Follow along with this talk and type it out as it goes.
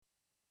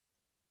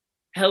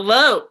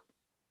Hello,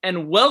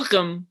 and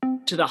welcome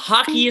to the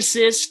Hockey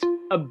Assist,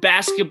 a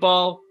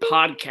basketball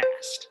podcast.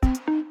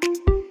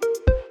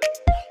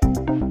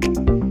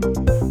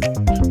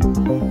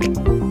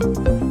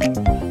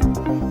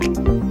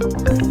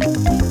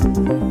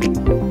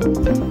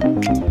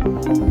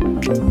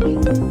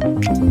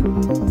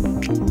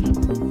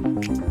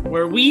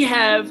 Where we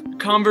have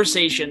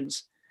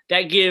conversations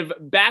that give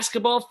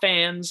basketball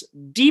fans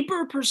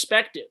deeper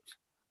perspective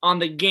on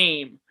the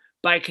game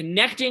by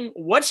connecting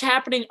what's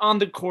happening on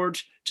the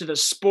court to the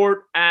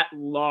sport at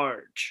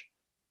large.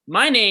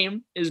 My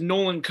name is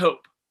Nolan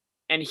Cope,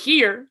 and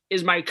here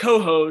is my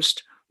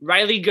co-host,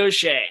 Riley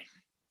Gaucher.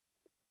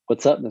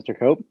 What's up, Mr.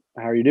 Cope?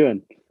 How are you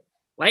doing?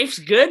 Life's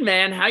good,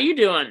 man. How you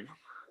doing?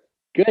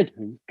 Good.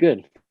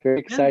 Very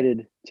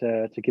excited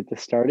to get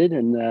this started,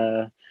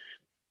 and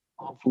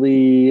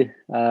hopefully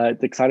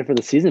excited for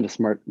the season to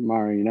start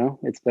tomorrow. You know,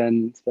 it's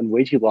been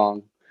way too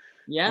long.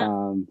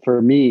 Yeah. For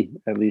me,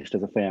 at least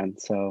as a fan.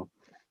 So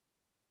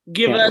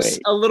give us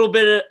a little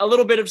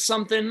bit of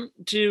something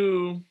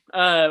to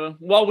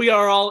while we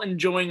are all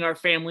enjoying our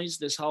families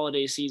this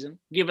holiday season.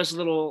 Give us a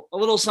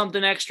little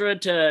something extra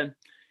to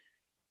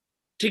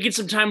get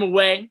some time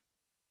away.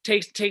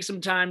 Take some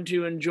time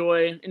to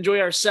enjoy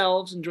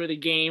ourselves, enjoy the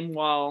game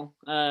while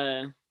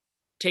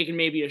taking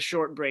maybe a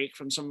short break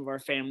from some of our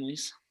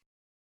families.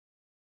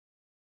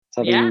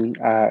 Something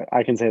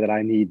I can say that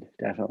I need,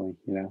 definitely,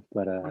 you know,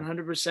 but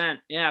 100%.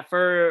 Yeah.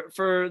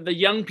 For the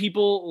young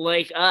people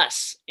like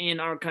us in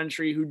our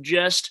country who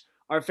just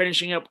are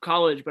finishing up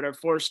college, but are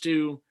forced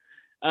to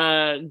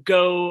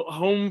go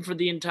home for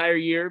the entire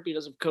year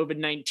because of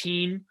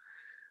COVID-19, a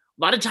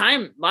lot of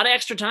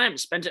extra time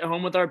spent at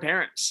home with our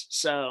parents.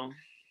 So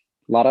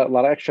a lot of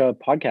extra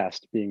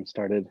podcasts being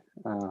started,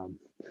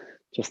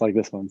 just like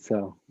this one.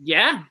 So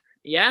yeah,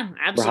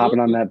 absolutely. We're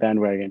hopping on that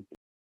bandwagon.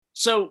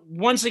 So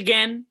once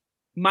again,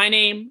 my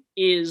name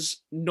is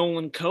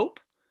Nolan Cope.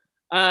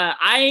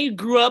 I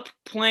grew up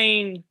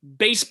playing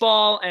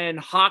baseball and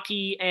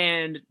hockey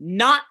and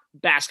not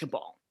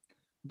basketball.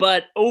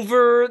 But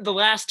over the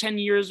last 10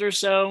 years or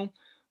so,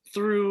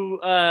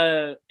 through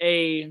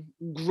a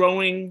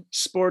growing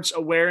sports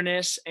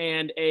awareness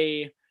and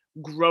a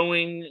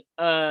growing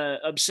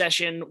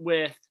obsession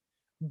with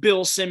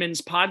Bill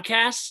Simmons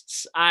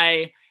podcasts,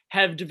 I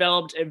have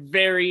developed a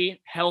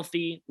very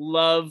healthy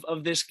love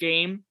of this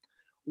game.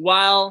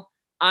 While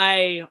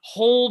I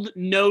hold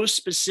no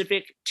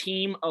specific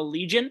team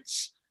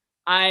allegiance,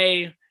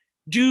 I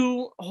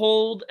do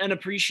hold an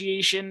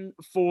appreciation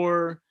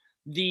for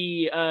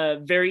the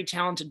very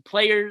talented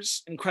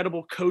players,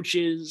 incredible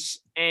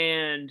coaches,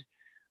 and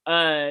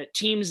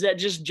teams that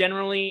just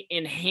generally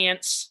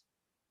enhance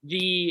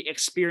the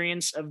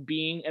experience of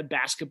being a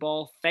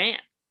basketball fan.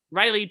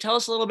 Riley, tell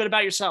us a little bit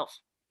about yourself.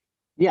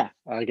 Yeah,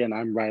 again,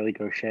 I'm Riley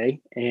Gaucher,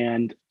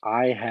 and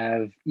I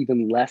have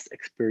even less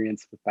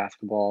experience with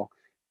basketball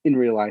in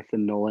real life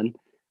than Nolan.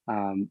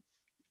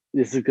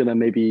 This is going to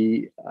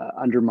maybe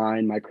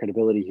undermine my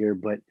credibility here,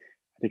 but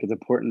I think it's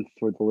important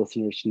for the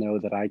listeners to know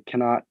that I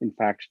cannot, in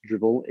fact,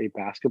 dribble a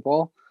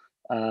basketball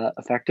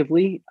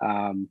effectively.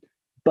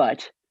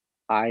 But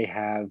I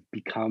have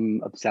become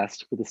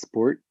obsessed with the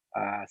sport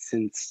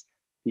since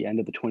the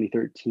end of the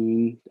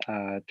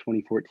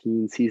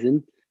 2014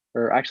 season,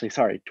 or actually,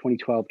 sorry,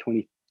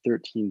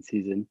 2012-2013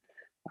 season,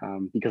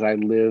 because I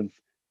live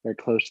very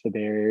close to the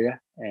Bay Area,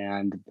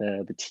 and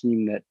the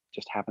team that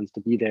just happens to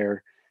be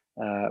there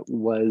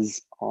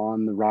was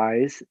on the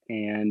rise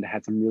and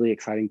had some really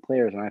exciting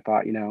players. And I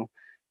thought, you know,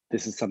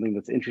 this is something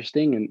that's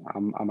interesting, and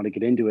I'm going to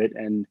get into it.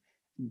 And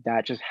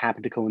that just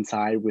happened to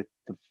coincide with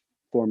the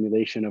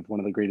formulation of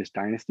one of the greatest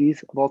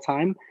dynasties of all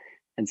time.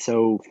 And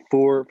so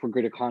for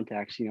greater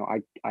context, you know,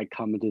 I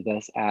come into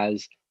this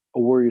as a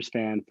Warriors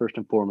fan first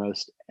and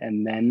foremost,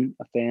 and then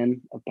a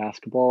fan of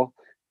basketball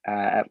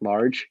at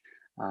large.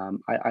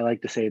 I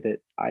like to say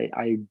that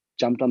I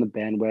jumped on the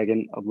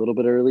bandwagon a little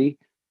bit early,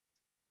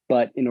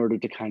 but in order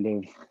to kind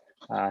of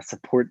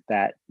support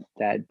that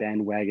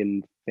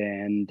bandwagon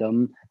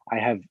fandom,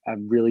 I've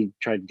really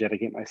tried to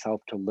dedicate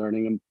myself to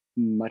learning as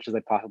much as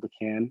I possibly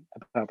can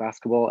about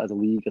basketball as a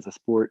league, as a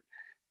sport,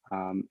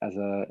 as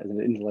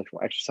an intellectual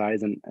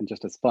exercise, and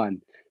just as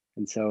fun.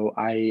 And so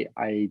I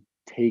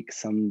take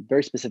some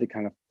very specific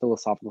kind of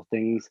philosophical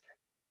things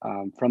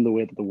from the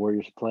way that the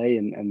Warriors play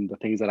and the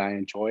things that I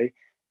enjoy,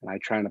 and I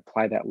try and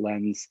apply that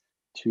lens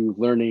to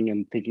learning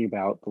and thinking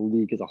about the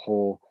league as a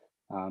whole,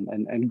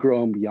 and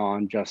growing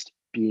beyond just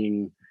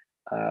being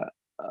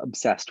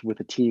obsessed with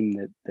a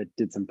team that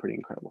did some pretty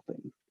incredible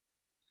things.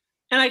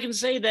 And I can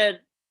say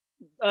that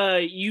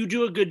you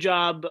do a good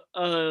job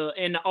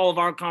in all of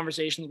our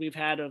conversations we've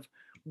had of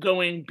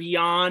going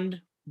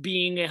beyond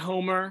being a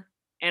homer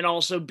and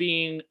also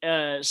being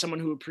someone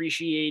who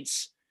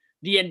appreciates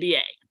the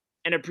NBA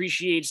and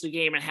appreciates the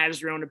game and has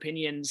their own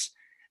opinions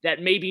that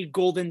may be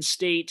Golden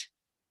State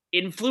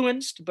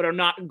influenced, but are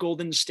not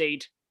Golden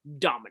State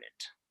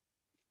dominant.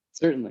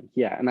 Certainly,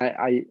 yeah. And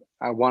I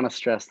want to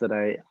stress that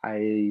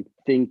I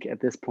think at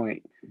this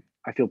point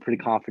I feel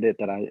pretty confident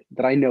that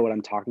I know what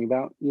I'm talking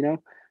about, you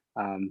know.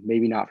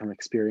 Maybe not from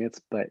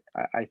experience, but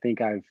I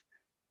think I've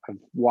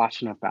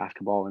watched enough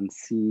basketball and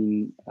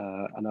seen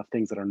enough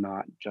things that are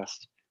not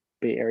just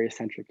Bay Area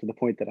centric to the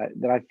point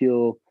that I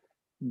feel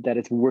that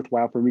it's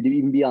worthwhile for me to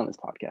even be on this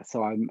podcast.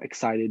 So I'm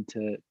excited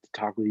to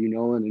talk with you,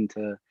 Nolan, and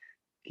to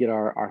get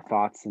our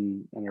thoughts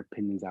and our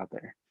opinions out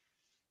there.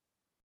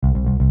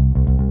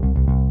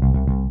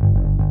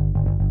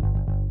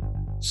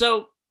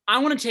 So I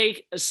want to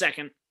take a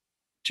second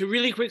to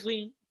really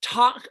quickly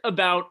talk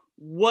about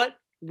what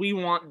we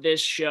want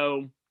this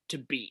show to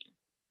be,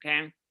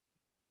 okay?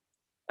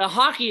 A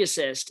hockey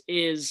assist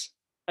is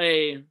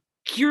a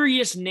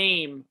curious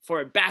name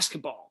for a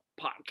basketball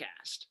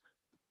podcast,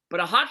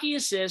 but a hockey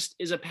assist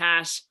is a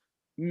pass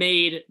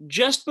made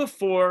just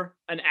before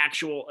an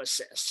actual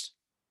assist,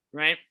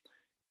 right?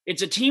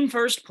 It's a team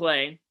first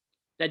play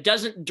that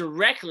doesn't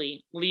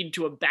directly lead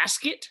to a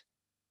basket,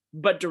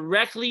 but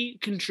directly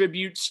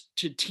contributes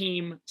to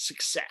team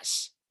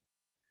success.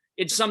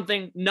 It's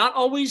something not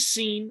always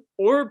seen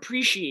or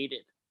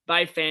appreciated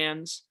by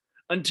fans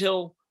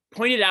until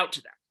pointed out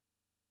to them.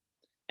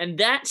 And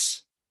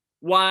that's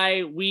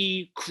why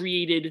we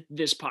created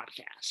this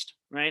podcast,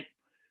 right?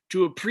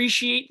 To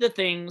appreciate the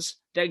things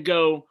that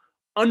go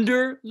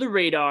under the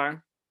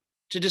radar,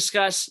 to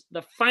discuss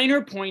the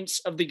finer points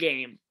of the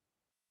game,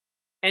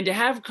 and to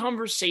have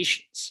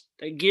conversations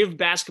that give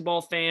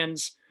basketball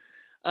fans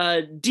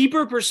a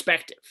deeper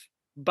perspective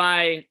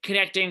by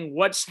connecting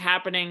what's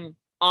happening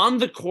on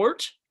the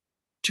court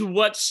to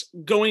what's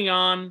going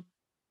on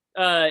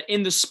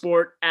in the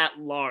sport at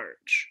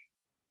large.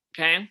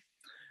 Okay,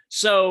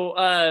 so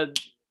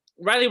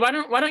Riley, why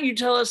don't you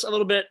tell us a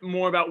little bit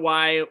more about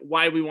why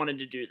we wanted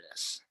to do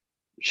this?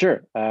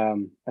 Sure. I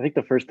think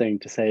the first thing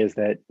to say is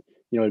that,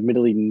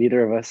 admittedly,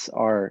 neither of us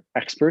are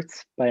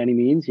experts by any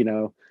means.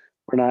 We're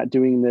not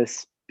doing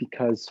this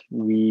because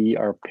we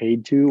are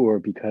paid to or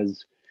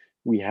because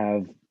we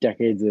have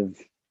decades of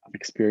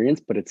experience,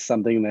 but it's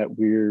something that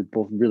we're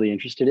both really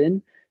interested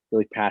in,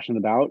 really passionate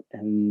about,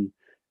 and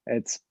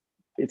it's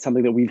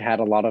something that we've had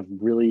a lot of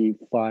really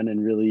fun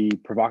and really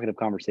provocative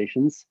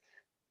conversations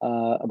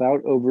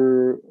about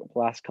over the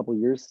last couple of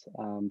years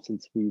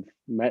since we've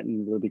met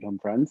and really become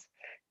friends.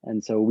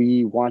 And so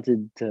we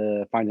wanted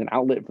to find an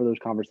outlet for those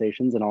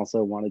conversations, and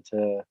also wanted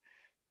to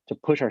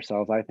push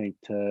ourselves, I think,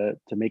 to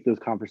make those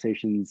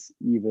conversations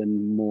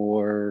even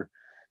more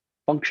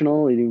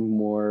functional, even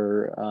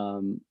more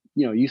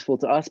useful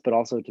to us, but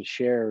also to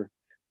share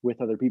with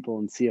other people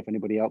and see if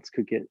anybody else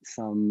could get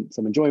some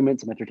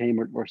enjoyment, some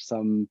entertainment, or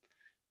some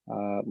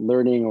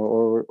learning,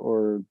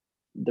 or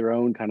their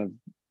own kind of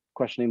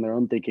questioning, their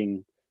own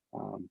thinking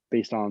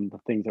based on the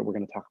things that we're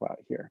going to talk about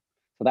here.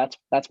 So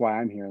that's why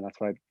I'm here, and that's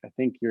why I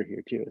think you're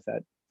here too. Does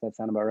that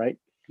sound about right?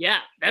 Yeah,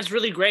 that's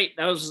really great.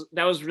 That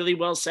was really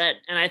well said.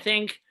 And I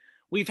think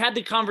we've had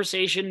the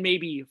conversation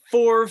maybe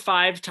 4 or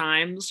 5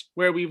 times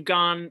where we've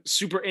gone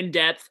super in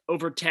depth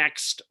over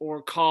text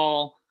or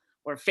call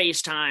or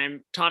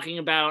FaceTime, talking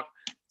about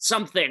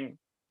something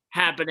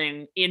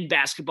happening in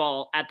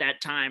basketball at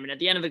that time. And at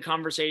the end of the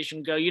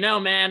conversation go,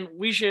 man,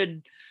 we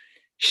should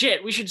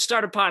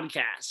start a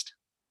podcast,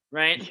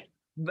 right?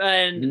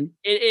 And Mm-hmm.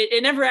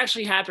 it never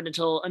actually happened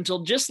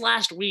until just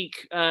last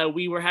week.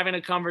 We were having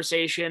a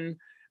conversation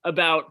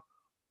about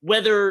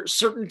whether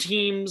certain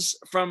teams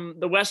from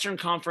the Western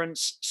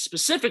Conference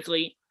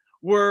specifically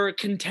were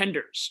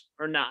contenders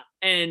or not.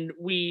 And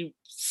we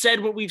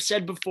said what we've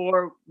said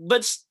before,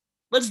 let's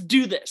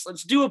do this.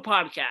 Let's do a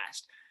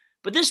podcast.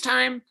 But this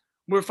time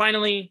we're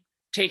finally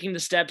taking the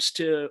steps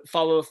to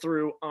follow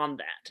through on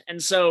that.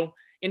 And so,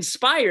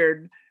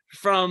 inspired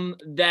from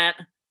that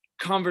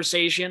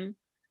conversation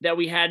that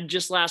we had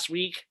just last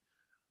week,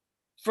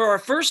 for our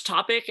first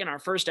topic in our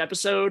first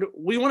episode,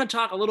 we want to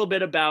talk a little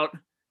bit about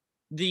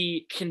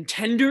the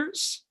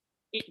contenders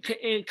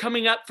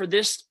coming up for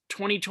this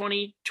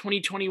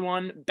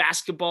 2020-2021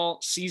 basketball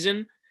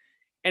season,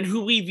 and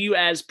who we view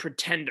as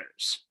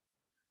pretenders.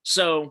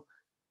 So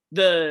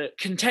the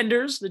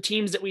contenders, the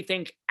teams that we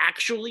think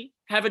actually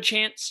have a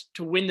chance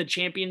to win the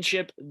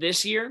championship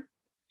this year,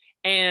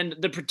 and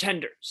the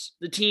pretenders,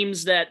 the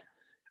teams that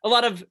a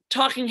lot of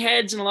talking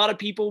heads and a lot of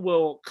people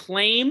will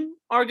claim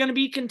are going to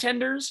be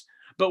contenders,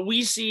 but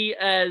we see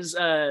as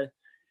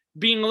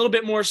being a little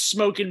bit more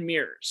smoke and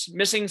mirrors,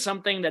 missing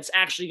something that's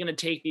actually going to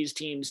take these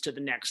teams to the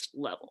next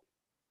level.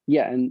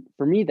 Yeah, and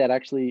for me, that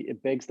actually,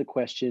 it begs the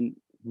question: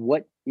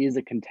 what is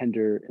a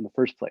contender in the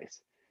first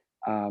place?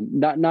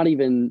 Not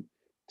even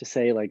to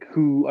say like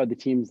who are the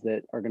teams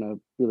that are going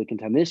to really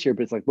contend this year,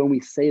 but it's like when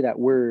we say that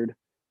word,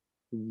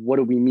 what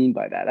do we mean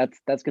by that?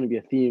 That's going to be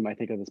a theme, I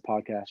think, of this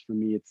podcast. For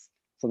me, it's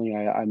something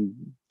I'm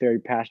very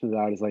passionate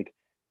about. Is like,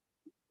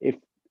 if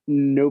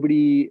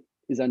nobody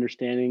is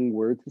understanding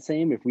words the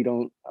same, if we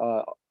don't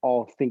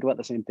all think about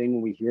the same thing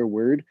when we hear a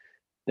word,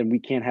 then we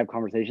can't have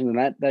conversations.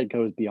 And that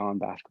goes beyond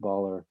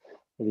basketball or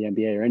the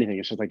NBA or anything.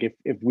 It's just like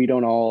if we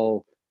don't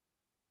all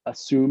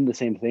assume the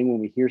same thing when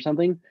we hear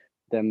something,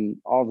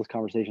 then all those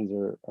conversations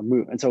are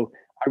moot. And so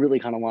I really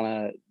kind of want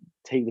to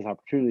take this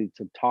opportunity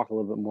to talk a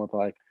little bit more about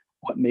like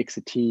what makes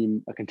a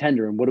team a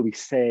contender, and what do we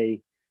say,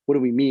 what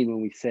do we mean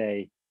when we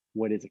say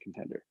what is a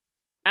contender?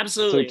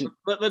 Absolutely. So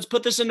Let's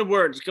put this into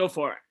words. Go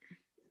for it.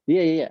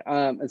 Yeah.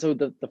 And so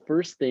the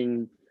first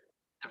thing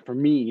for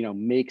me,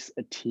 makes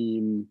a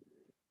team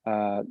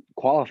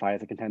qualify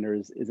as a contender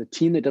is a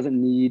team that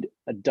doesn't need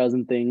a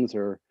dozen things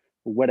or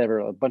whatever,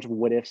 a bunch of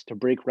what ifs to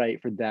break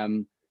right for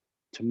them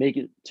to make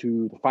it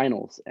to the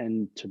finals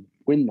and to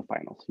win the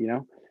finals.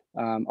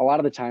 A lot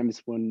of the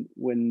times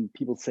when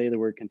people say the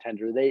word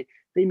contender, they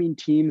mean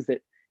teams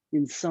that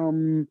in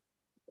some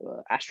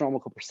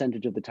astronomical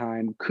percentage of the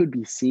time could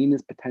be seen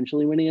as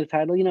potentially winning a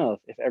title.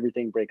 If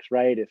everything breaks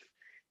right,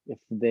 if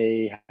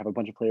they have a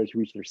bunch of players who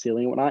reach their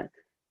ceiling and whatnot.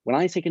 When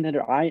I say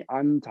contender,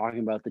 I'm talking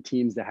about the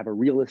teams that have a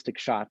realistic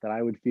shot that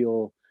I would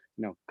feel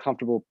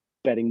comfortable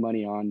betting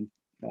money on,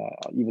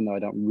 even though I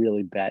don't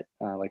really bet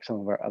like some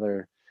of our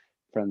other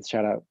friends.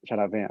 Shout out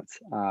Vance.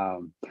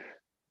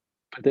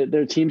 But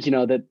they're teams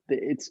that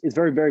it's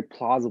very, very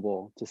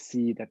plausible to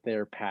see that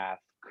their path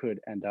could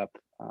end up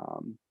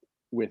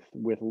with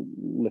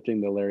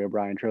lifting the Larry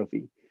O'Brien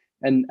Trophy.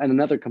 And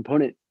another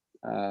component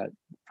for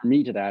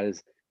me to that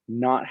is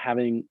not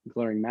having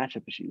glaring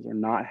matchup issues or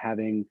not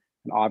having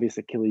an obvious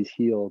Achilles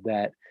heel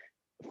that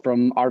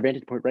from our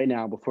vantage point right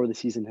now, before the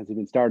season has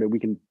even started, we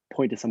can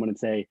point to someone and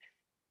say,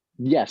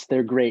 yes,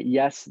 they're great.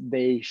 Yes,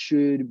 they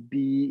should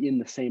be in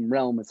the same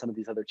realm as some of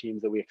these other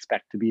teams that we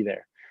expect to be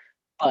there.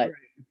 But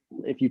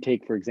if you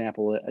take, for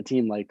example, a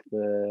team like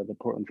the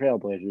Portland Trail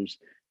Blazers,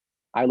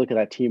 I look at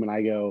that team and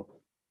I go,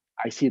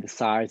 I see the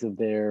size of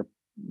their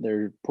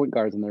point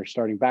guards and their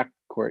starting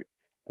backcourt,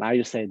 and I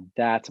just say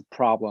that's a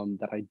problem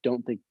that I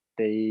don't think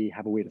they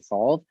have a way to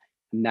solve,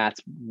 and that's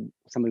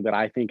something that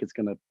I think is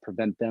going to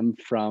prevent them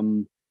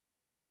from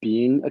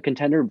being a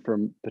contender,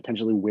 from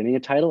potentially winning a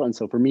title. And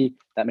so for me,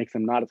 that makes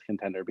them not a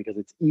contender, because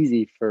it's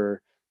easy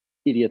for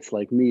idiots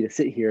like me to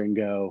sit here and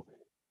go,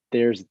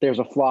 there's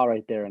a flaw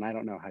right there, and I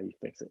don't know how you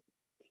fix it.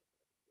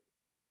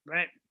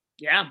 Right.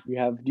 Yeah.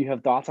 Do you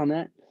have thoughts on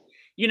that?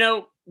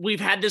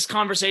 We've had this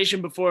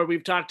conversation before.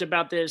 We've talked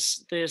about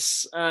this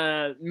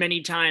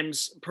many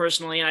times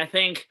personally, and I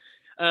think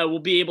we'll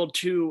be able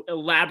to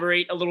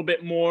elaborate a little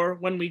bit more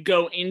when we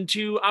go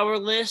into our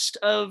list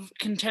of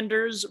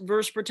contenders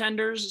versus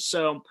pretenders.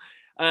 So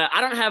I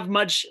don't have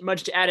much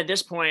to add at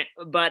this point,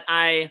 but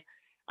I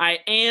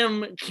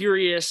am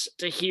curious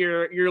to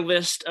hear your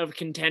list of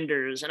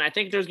contenders, and I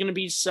think there's going to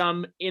be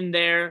some in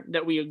there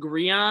that we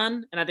agree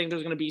on, and I think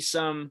there's going to be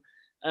some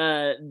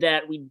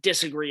that we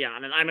disagree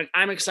on, and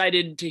I'm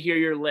excited to hear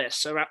your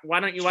list. So why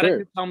don't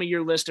you tell me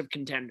your list of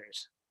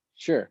contenders?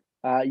 Sure.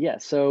 Yeah.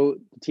 So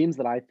the teams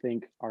that I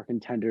think are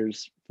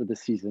contenders for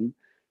this season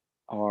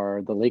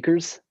are the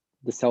Lakers,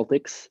 the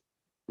Celtics,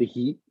 the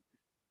Heat,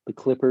 the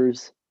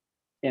Clippers,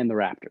 and the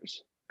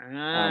Raptors.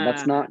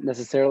 That's not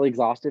necessarily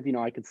exhaustive.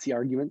 I could see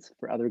arguments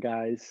for other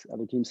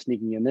teams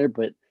sneaking in there,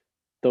 but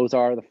those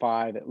are the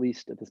five, at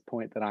least at this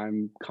point, that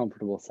I'm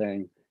comfortable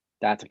saying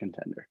that's a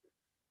contender.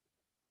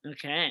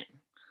 Okay.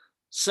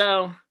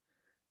 So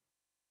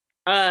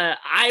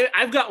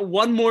I've got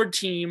one more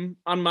team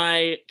on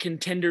my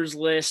contenders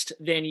list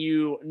than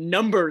you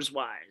numbers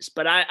wise,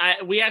 but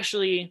we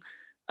actually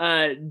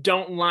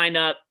don't line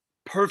up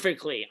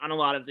perfectly on a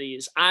lot of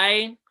these.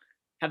 I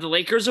have the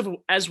Lakers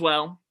as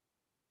well.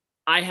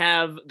 I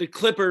have the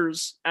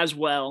Clippers as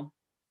well,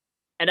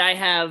 and I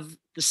have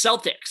the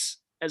Celtics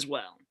as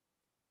well.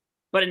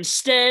 But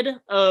instead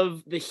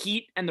of the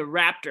Heat and the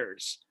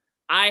Raptors,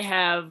 I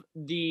have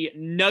the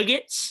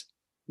Nuggets,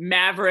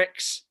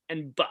 Mavericks,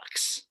 and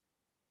Bucks.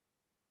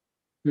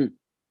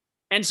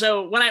 And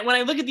so when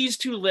I look at these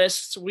two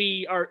lists,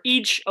 we are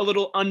each a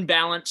little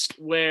unbalanced,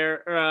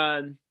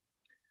 where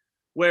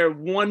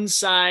one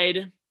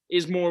side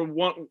is more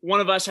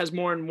one of us has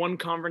more in one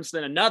conference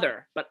than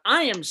another. But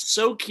I am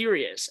so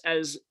curious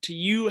as to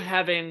you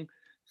having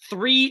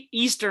 3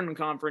 Eastern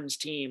Conference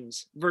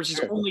teams versus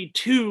only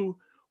 2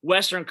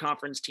 Western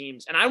Conference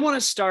teams. And I want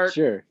to start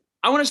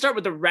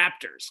with the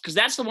Raptors, because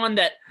that's the one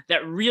that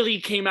really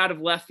came out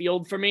of left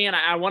field for me, and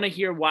I want to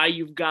hear why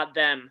you've got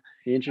them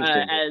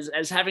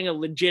as having a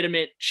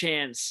legitimate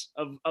chance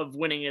of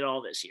winning it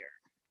all this year.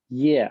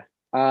 Yeah,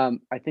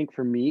 I think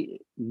for me,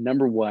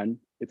 number one,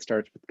 it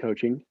starts with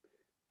coaching.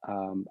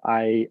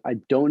 I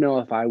don't know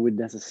if I would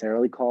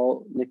necessarily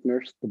call Nick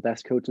Nurse the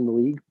best coach in the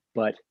league,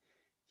 but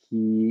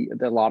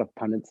a lot of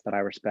pundits that I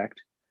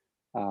respect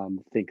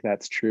think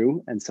that's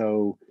true, and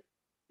so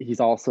he's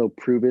also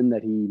proven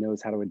that he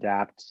knows how to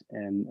adapt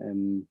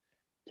and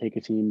take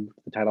a team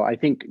to the title. I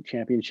think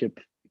championship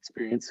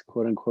experience,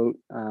 quote unquote,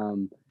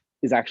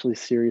 is actually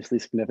seriously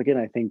significant.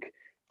 I think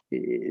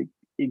it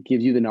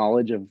gives you the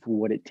knowledge of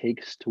what it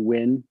takes to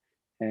win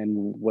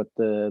and what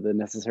the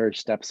necessary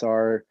steps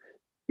are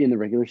in the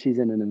regular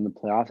season and in the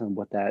playoffs, and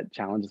what that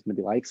challenge is going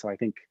to be like. So I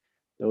think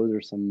those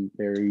are some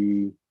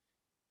very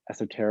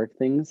esoteric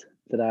things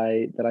that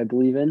I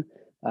believe in.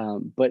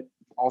 But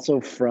also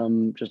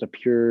from just a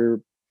pure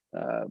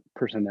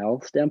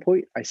personnel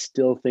standpoint, I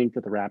still think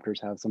that the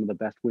Raptors have some of the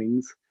best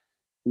wings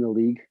in the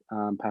league.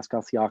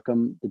 Pascal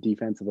Siakam, the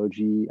defense of OG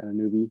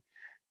Anunoby,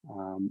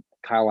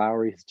 Kyle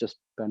Lowry has just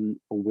been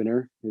a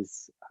winner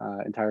his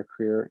entire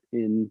career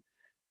in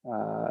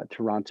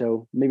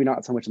Toronto. Maybe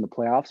not so much in the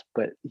playoffs,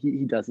 but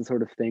he does the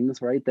sort of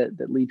things, right,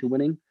 that lead to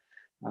winning.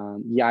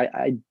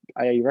 I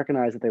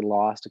recognize that they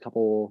lost a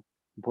couple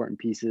important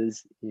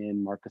pieces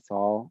in Marc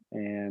Gasol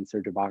and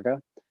Serge Ibaka,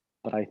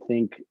 but I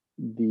think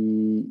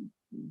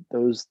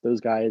those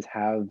guys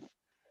have,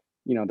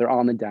 they're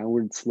on the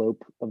downward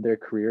slope of their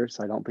career,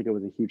 so I don't think it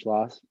was a huge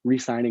loss.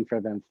 Re-signing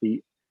Fred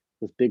VanVleet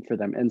was big for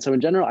them, and so in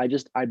general,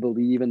 I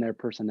believe in their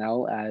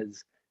personnel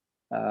as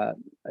a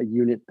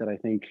unit that I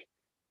think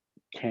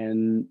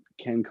can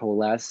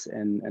coalesce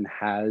and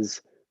has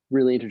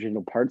really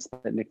interchangeable parts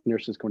that Nick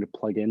Nurse is going to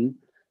plug in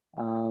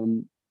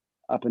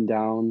up and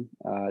down,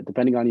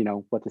 depending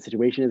on what the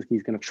situation is.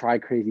 He's going to try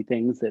crazy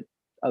things that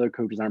other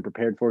coaches aren't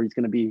prepared for. He's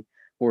going to be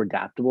more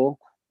adaptable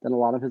than a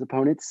lot of his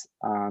opponents.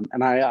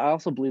 And I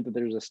also believe that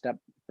there's a step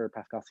for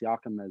Pascal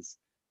Siakam as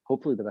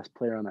hopefully the best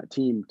player on that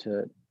team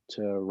to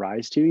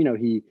rise to.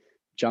 He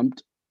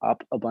jumped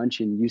up a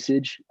bunch in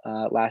usage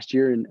last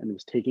year and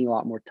was taking a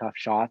lot more tough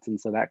shots, and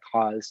so that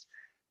caused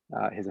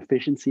his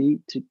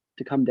efficiency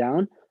to come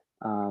down.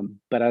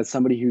 But as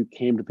somebody who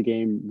came to the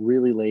game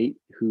really late,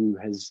 who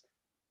has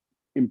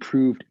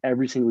improved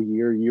every single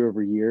year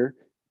over year,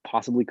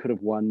 possibly could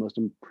have won most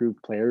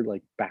improved player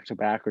like back to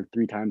back or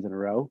 3 times in a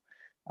row.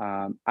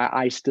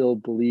 I still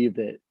believe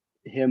that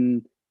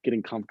him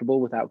getting comfortable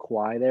without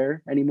Kawhi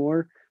there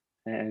anymore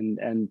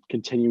and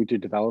continuing to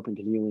develop and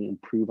continually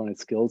improve on his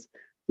skills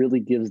really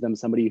gives them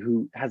somebody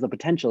who has the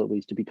potential at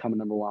least to become a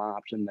number one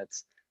option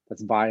that's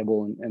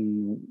viable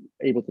and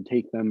able to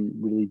take them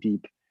really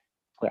deep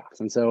playoffs.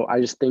 And so I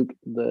just think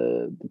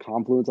the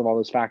confluence of all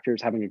those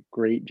factors, having a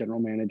great general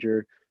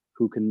manager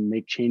who can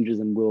make changes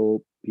and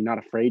will be not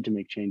afraid to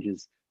make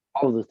changes,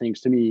 all of those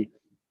things to me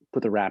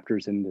put the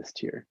Raptors in this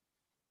tier.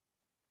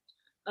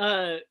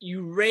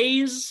 You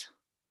raise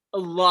a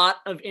lot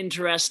of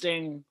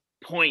interesting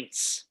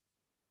points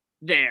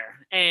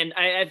there, and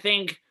I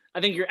think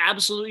you're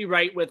absolutely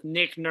right with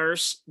Nick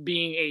Nurse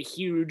being a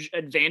huge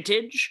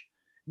advantage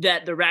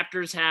that the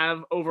Raptors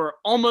have over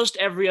almost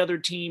every other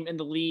team in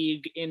the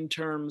league in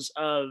terms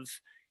of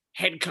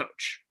head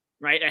coach,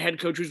 right? A head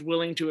coach who's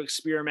willing to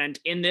experiment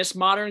in this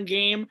modern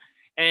game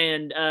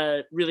and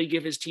really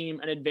give his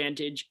team an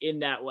advantage in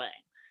that way.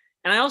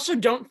 And I also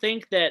don't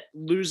think that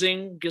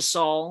losing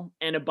Gasol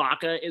and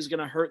Ibaka is going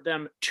to hurt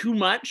them too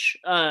much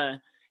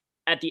at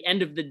the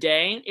end of the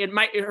day. It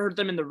might hurt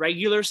them in the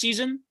regular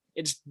season.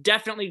 It's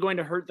definitely going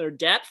to hurt their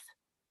depth.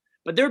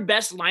 But their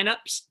best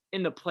lineups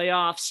in the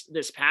playoffs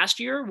this past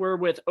year were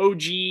with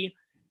OG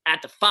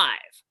at the 5,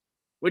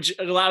 which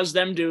allows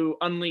them to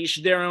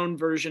unleash their own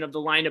version of the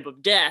lineup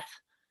of death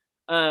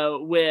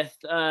with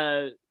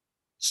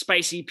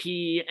Spicy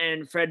P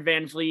and Fred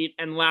VanVleet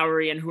and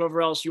Lowry and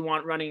whoever else you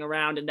want running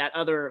around in that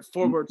other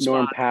forward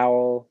Norm spot.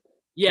 Powell,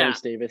 Yeah.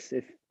 Terrence Davis,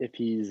 if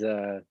he's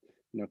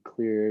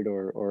cleared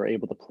or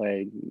able to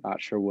play.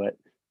 Not sure what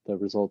the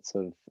results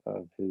of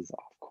his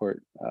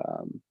off-court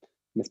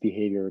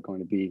misbehavior are going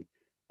to be.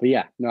 But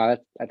yeah, no,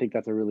 I think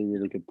that's a really,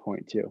 really good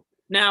point too.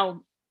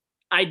 Now,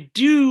 I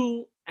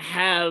do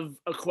have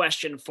a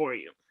question for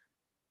you.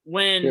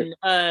 When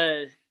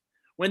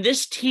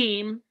this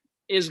team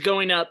is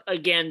going up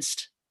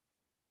against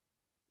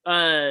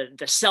the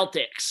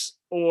Celtics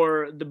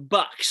or the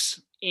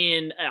Bucks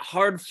in a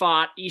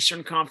hard-fought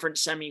Eastern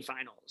Conference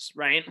semifinals,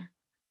 right?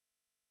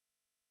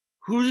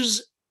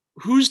 Who's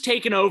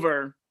taken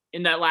over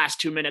in that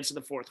last 2 minutes of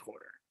the fourth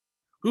quarter?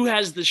 Who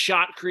has the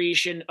shot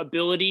creation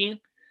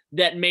ability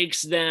that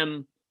makes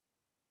them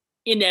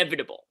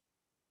inevitable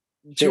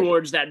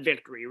towards that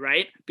victory,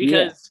 right?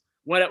 Because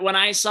when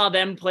I saw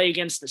them play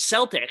against the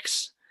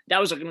Celtics, that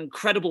was an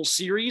incredible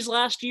series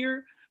last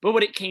year. But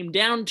what it came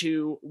down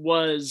to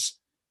was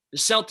the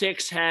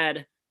Celtics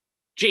had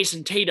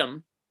Jason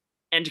Tatum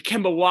and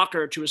Kemba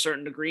Walker to a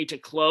certain degree to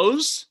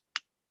close.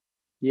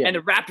 Yeah. And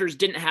the Raptors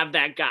didn't have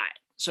that guy.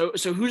 So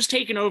who's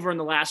taken over in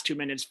the last 2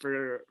 minutes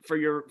for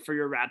your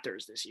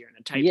Raptors this year in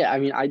a tight? Yeah, I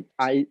mean,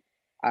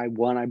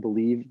 I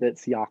believe that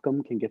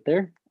Siakam can get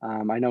there.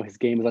 I know his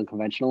game is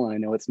unconventional, and I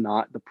know it's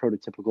not the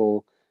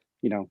prototypical,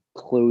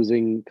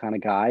 closing kind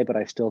of guy, but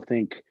I still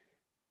think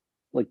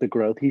like the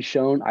growth he's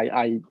shown,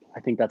 I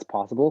think that's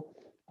possible.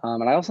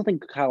 And I also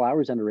think Kyle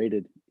Lowry is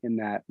underrated in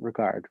that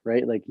regard,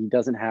 right? Like he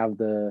doesn't have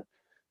the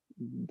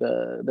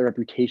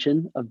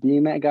reputation of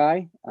being that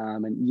guy.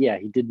 And yeah,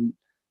 he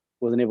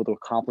wasn't able to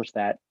accomplish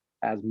that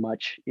as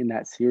much in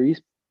that series,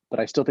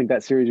 but I still think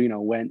that series,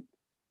 went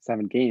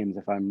 7 games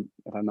if I'm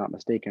not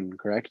mistaken,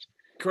 correct?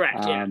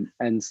 Correct. Yeah.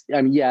 And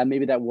I mean, yeah,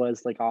 maybe that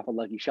was like off a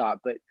lucky shot,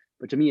 but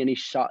to me, any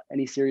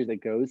series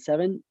that goes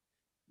 7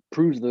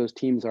 proves those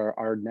teams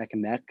are neck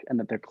and neck and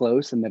that they're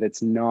close and that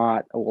it's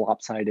not a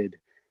lopsided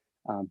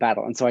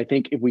battle. And so I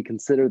think if we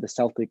consider the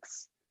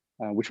Celtics,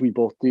 which we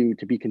both do,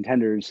 to be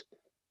contenders,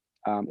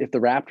 if the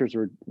Raptors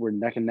were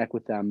neck and neck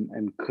with them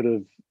and could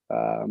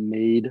have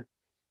made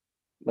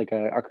like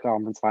a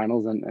conference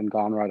finals and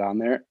gone right on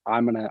there,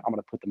 I'm gonna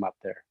put them up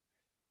there.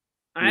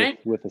 All right.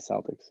 With the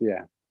Celtics.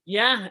 Yeah.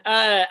 Yeah.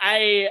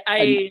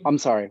 And I'm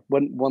sorry.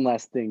 One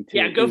last thing too.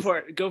 Yeah. Go for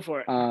it. Go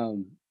for it.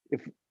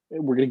 If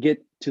we're gonna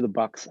get to the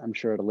Bucks, I'm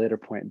sure at a later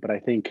point, but I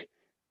think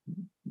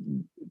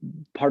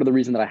part of the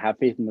reason that I have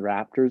faith in the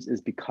Raptors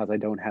is because I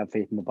don't have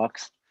faith in the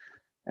Bucks,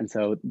 and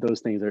so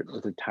those things are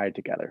tied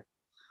together.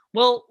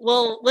 Well,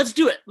 let's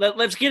do it.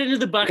 Let's get into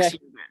the Bucks Okay.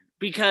 here, man,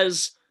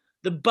 because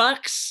the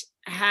Bucks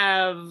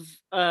are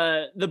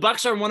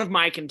one of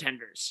my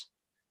contenders,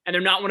 and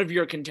they're not one of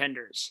your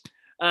contenders.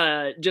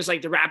 Just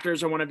like the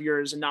Raptors are one of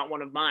yours and not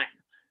one of mine.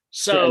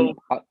 So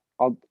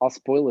I'll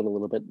spoil it a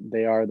little bit.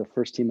 They are the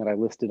first team that I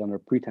listed under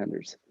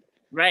pretenders.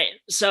 Right.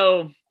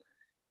 So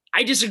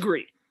I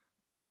disagree,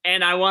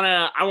 and I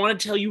wanna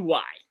tell you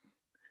why.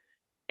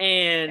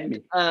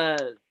 And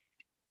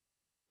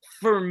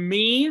for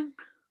me,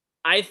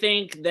 I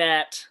think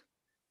that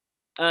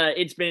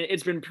it's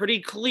been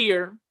pretty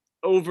clear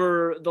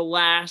over the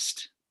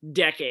last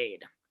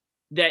decade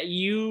that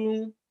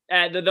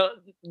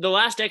the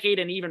last decade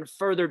and even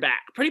further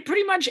back,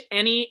 pretty much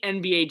any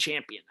NBA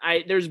champion.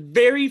 There's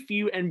very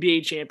few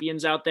NBA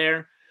champions out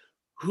there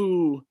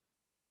who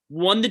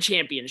won the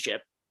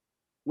championship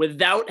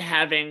without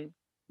having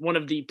one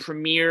of the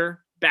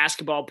premier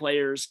basketball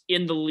players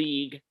in the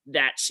league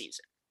that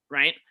season,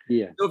 right?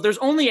 Yeah. So if there's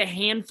only a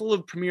handful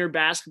of premier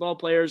basketball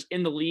players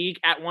in the league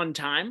at one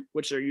time,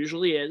 which there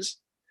usually is,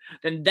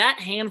 then that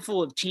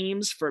handful of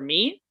teams for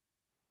me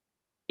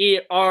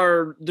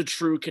are the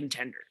true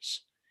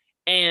contenders.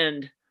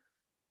 And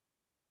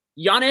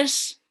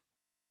Giannis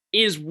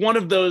is one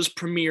of those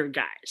premier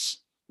guys,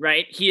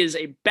 right? He is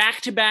a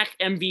back-to-back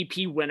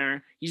MVP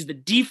winner. He's the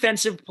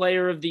defensive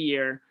player of the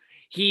year.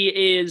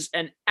 He is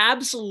an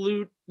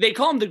absolute, they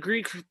call him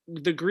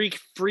the Greek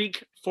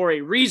freak for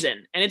a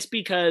reason. And it's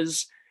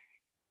because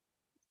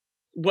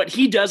what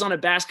he does on a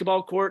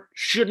basketball court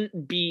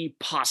shouldn't be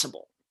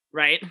possible,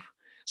 right?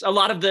 So a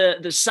lot of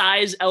the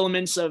size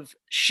elements of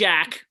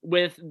Shaq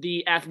with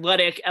the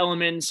athletic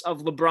elements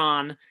of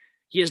LeBron,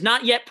 he has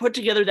not yet put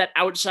together that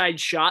outside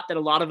shot that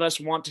a lot of us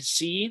want to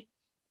see.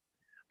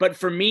 But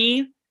for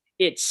me,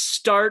 it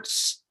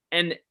starts,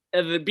 and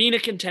being a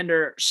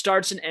contender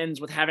starts and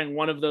ends with having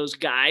one of those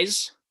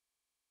guys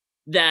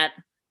that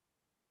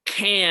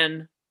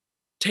can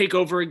take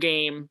over a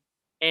game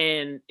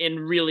and in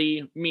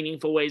really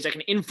meaningful ways, that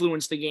can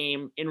influence the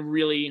game in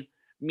really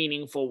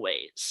meaningful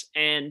ways.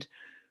 And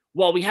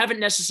while we haven't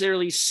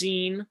necessarily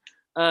seen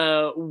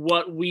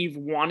what we've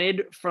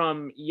wanted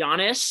from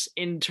Giannis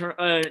in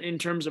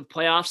terms of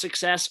playoff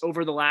success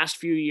over the last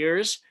few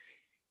years,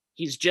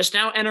 he's just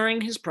now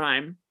entering his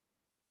prime.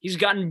 He's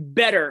gotten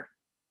better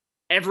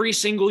every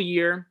single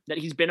year that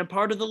he's been a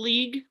part of the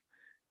league.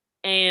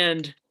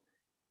 And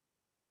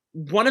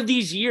one of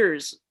these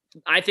years,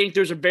 I think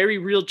there's a very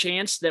real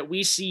chance that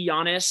we see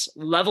Giannis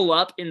level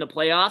up in the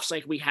playoffs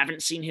like we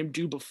haven't seen him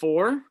do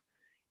before.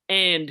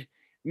 And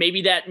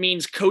maybe that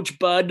means Coach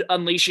Bud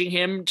unleashing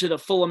him to the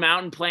full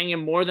amount and playing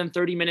him more than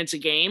 30 minutes a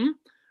game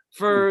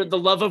for the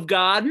love of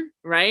God,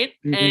 right?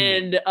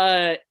 Mm-hmm.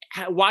 And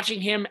watching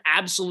him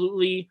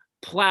absolutely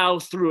plow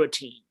through a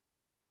team,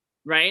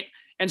 right?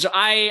 And so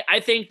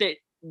I think that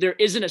there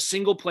isn't a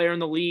single player in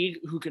the league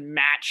who can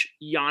match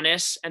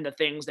Giannis and the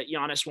things that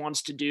Giannis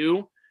wants to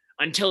do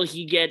until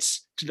he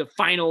gets to the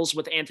finals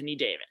with Anthony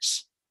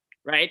Davis,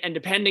 right? And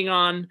depending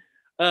on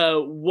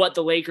what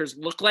the Lakers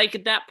look like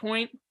at that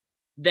point,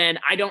 then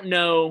I don't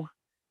know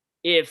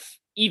if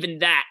even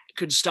that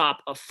could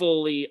stop a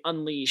fully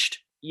unleashed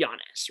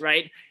Giannis,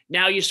 right?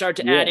 Now you start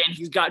to add in,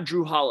 he's got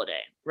Drew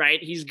Holiday,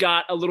 right? He's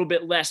got a little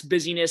bit less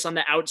busyness on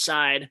the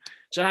outside.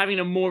 So having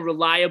a more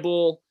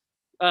reliable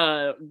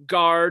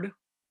guard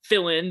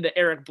fill in the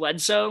Eric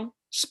Bledsoe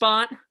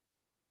spot,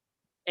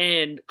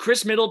 and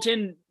Chris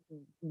Middleton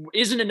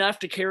isn't enough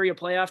to carry a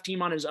playoff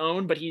team on his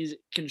own, but he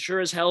can sure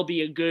as hell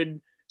be a good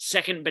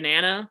second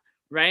banana,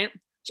 right?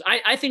 So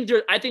I think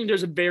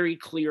there's a very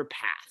clear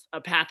path,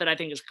 a path that I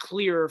think is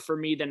clearer for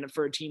me than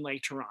for a team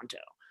like Toronto.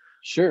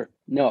 Sure.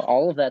 No,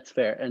 all of that's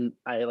fair. And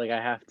I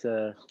have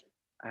to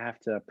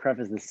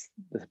preface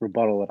this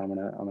rebuttal that I'm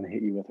gonna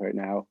hit you with right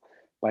now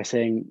by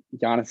saying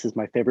Giannis is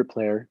my favorite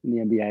player in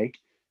the NBA,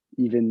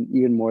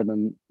 even more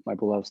than my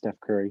beloved Steph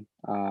Curry.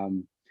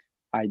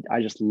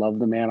 I just love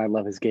the man. I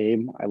love his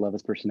game. I love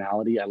his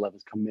personality. I love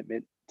his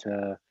commitment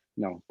to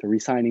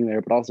re-signing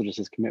there, but also just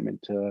his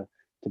commitment to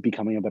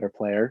becoming a better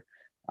player.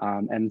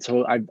 And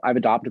so I've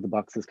adopted the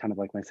Bucks as kind of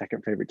like my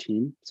second favorite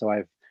team. So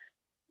I've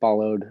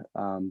followed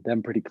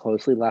them pretty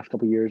closely the last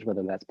couple of years,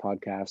 whether that's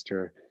podcast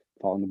or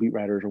following the beat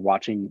writers or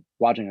watching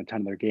a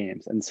ton of their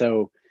games. And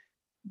so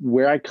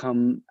where I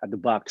come at the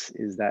Bucks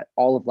is that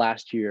all of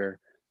last year,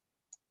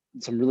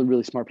 some really,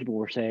 really smart people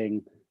were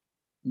saying,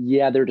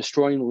 yeah, they're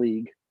destroying the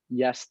league.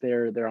 Yes,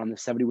 they're on the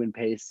 70-win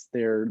pace.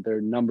 Their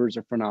numbers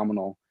are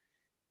phenomenal.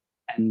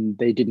 And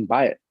they didn't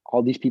buy it.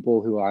 All these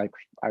people who I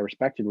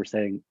respected were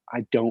saying,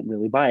 I don't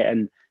really buy it.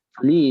 And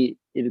for me,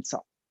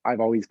 I've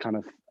always kind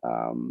of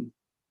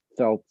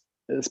felt,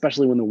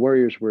 especially when the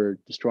Warriors were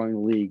destroying the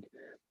league,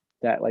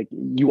 that like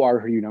you are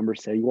who your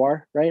numbers say you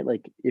are, right?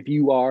 Like if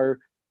you are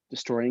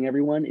destroying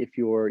everyone if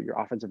your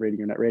offensive rating,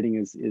 your net rating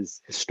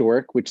is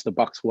historic, which the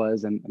Bucks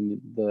was and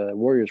the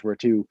Warriors were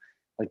too.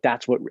 Like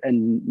that's what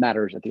and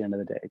matters at the end of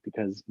the day,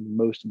 because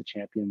most of the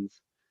champions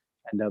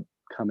end up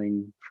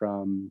coming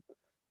from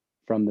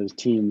those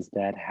teams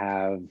that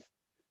have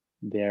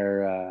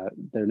their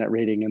net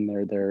rating and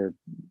their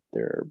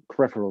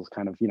peripherals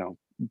kind of,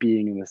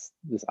 being in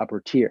this upper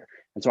tier.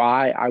 And so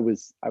I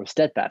was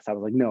steadfast. I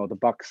was like, no, the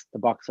Bucks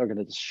are going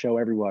to just show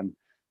everyone,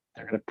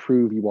 they're going to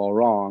prove you all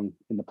wrong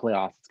in the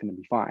playoffs. It's going to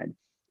be fine.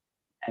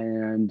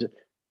 And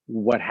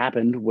what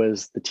happened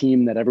was the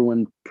team that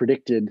everyone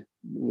predicted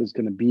was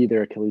going to be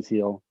their Achilles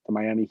heel, the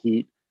Miami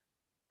Heat,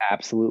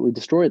 absolutely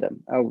destroyed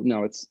them. Oh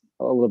no, it's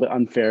a little bit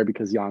unfair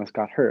because Giannis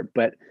got hurt,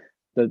 but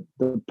the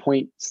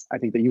points I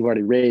think that you've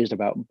already raised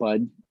about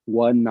Bud,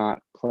 one,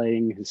 not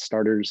playing his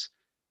starters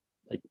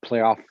like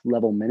playoff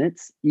level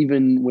minutes,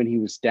 even when he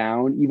was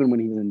down, even when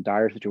he was in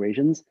dire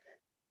situations.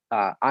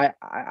 I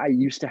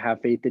used to have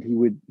faith that he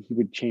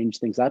would change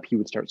things up. He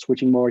would start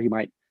switching more. He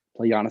might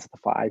play Giannis at the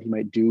 5. He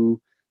might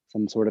do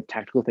some sort of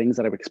tactical things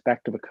that I would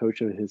expect of a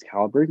coach of his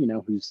caliber,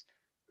 who's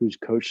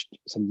coached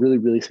some really,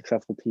 really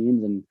successful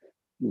teams and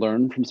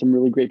learned from some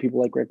really great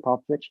people like Greg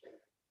Popovich.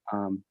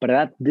 But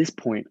at this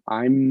point,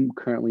 I'm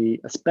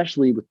currently,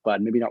 especially with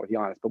Bud, maybe not with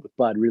Giannis, but with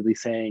Bud, really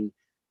saying,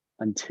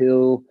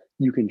 until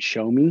you can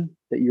show me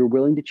that you're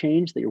willing to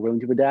change, that you're willing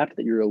to adapt,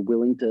 that you're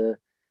willing to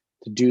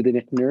do the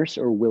Nick Nurse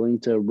or willing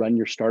to run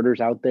your starters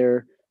out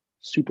there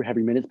super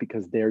heavy minutes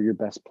because they're your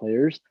best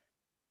players,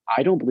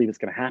 I don't believe it's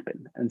going to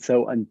happen. And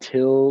so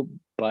until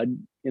Bud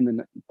in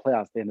the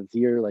playoffs, the end of the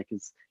year, like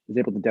is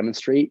able to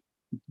demonstrate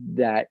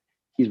that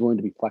he's willing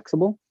to be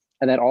flexible,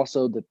 and that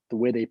also the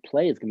way they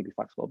play is going to be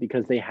flexible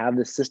because they have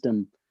this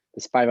system,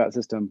 this 5-out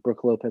system,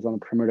 Brook Lopez on the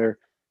perimeter,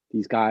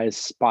 these guys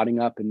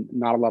spotting up and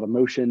not a lot of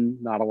motion,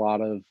 not a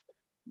lot of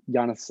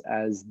Giannis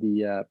as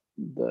the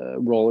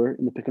roller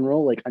in the pick and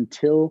roll. Like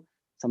until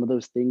some of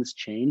those things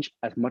change,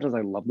 as much as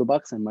I love the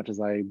Bucks and much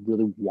as I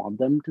really want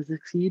them to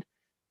succeed,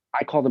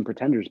 I call them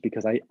pretenders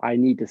because I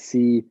need to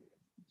see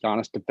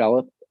Giannis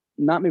develop,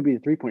 not maybe a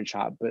 3-point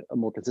shot, but a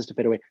more consistent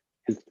fadeaway.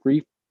 His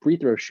free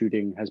throw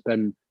shooting has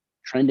been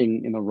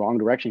trending in the wrong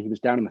direction. He was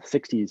down in the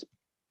 60s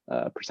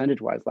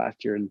percentage-wise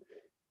last year, and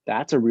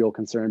that's a real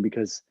concern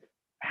because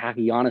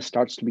Hacky Giannis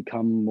starts to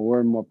become more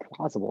and more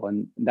plausible,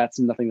 and that's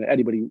nothing that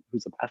anybody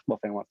who's a basketball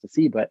fan wants to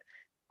see, but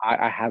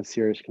I have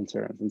serious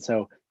concerns. And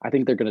so I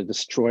think they're going to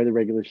destroy the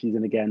regular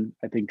season again.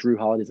 I think Drew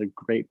Holiday is a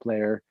great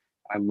player.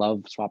 I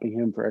love swapping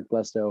him for Eric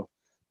Bledsoe.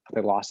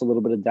 They lost a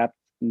little bit of depth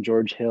in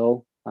George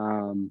Hill.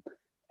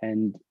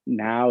 And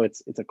now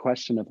it's a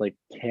question of like,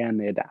 can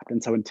they adapt?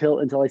 And so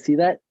until I see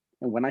that,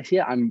 and when I see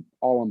it, I'm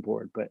all on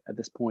board. But at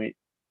this point,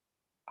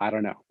 I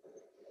don't know.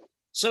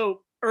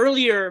 So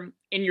earlier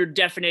in your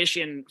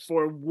definition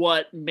for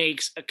what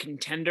makes a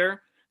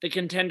contender, the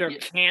contender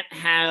can't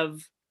have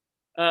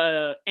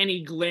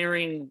any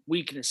glaring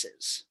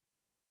weaknesses,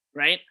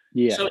 right?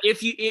 Yeah. So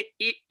if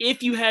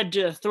you had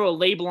to throw a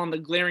label on the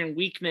glaring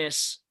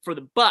weakness for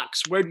the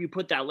Bucks, where do you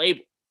put that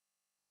label?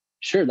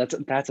 Sure, that's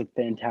a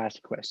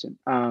fantastic question.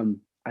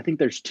 I think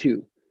there's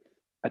two.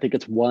 I think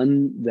it's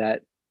one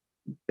that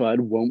Bud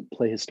won't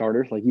play his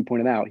starters. Like you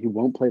pointed out, he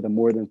won't play them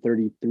more than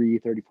 33,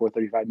 34,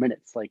 35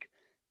 minutes. Like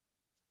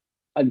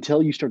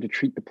until you start to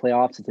treat the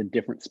playoffs as a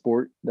different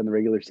sport than the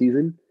regular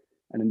season,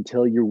 and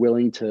until you're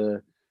willing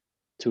to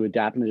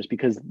adapt, and just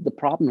because the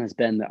problem has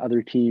been that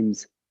other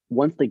teams,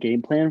 once they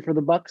game plan for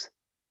the Bucks,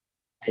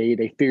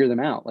 they figure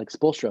them out. Like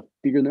Spoelstra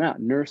figured them out.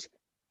 Nurse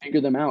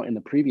figured them out in the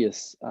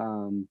previous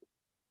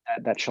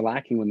that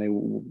shellacking when they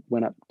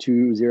went up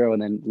 2-0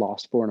 and then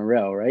lost 4 in a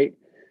row, right?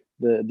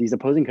 These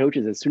opposing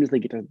coaches, as soon as they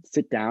get to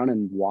sit down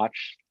and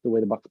watch the way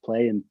the Bucks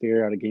play and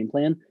figure out a game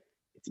plan,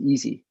 it's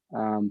easy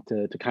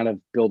to kind of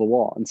build a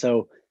wall. And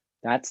so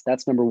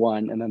that's number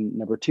one. And then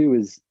number two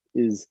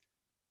is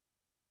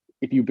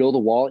if you build a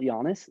wall at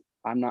Giannis,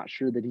 I'm not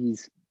sure that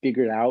he's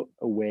figured out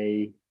a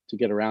way to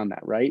get around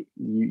that, right?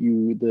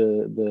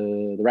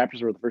 The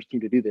Raptors were the first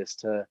team to do this,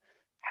 to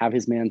have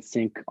his man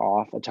sink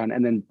off a ton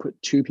and then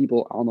put 2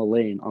 people on the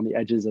lane on the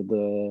edges of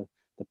the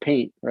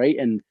paint, right?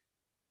 And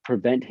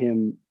prevent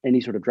him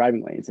any sort of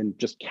driving lanes and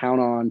just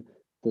count on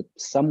the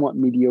somewhat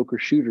mediocre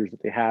shooters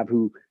that they have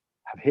who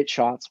have hit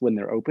shots when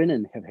they're open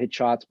and have hit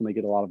shots when they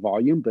get a lot of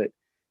volume, but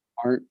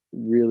aren't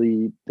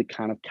really the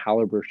kind of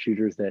caliber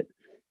shooters that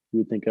you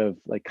would think of,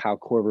 like Kyle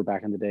Korver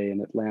back in the day in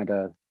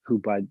Atlanta, who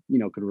Bud,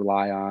 could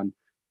rely on,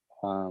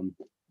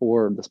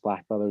 or the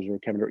Splash Brothers or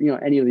Kevin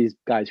Durant, any of these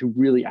guys who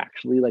really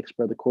actually like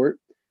spread the court.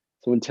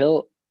 So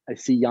until I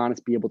see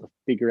Giannis be able to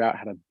figure out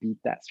how to beat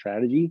that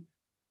strategy,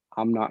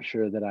 I'm not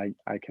sure that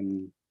I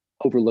can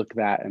overlook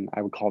that, and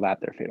I would call that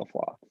their fatal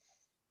flaw.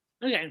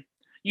 Okay.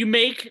 You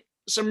make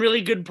some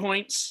really good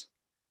points.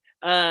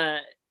 I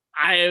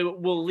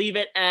will leave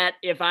it at,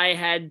 if I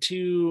had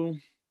to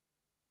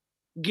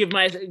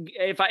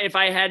if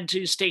I had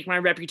to stake my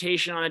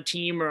reputation on a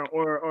team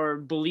or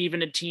believe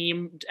in a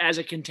team as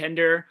a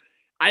contender,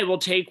 I will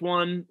take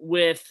one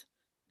with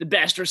the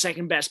best or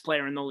second best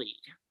player in the league.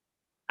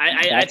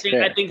 I think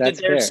fair. That's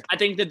fair. I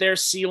think that their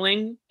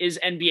ceiling is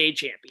NBA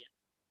champion.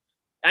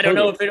 I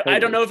Totally,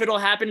 don't know if it'll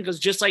happen, because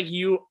just like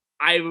you,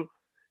 I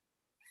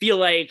feel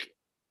like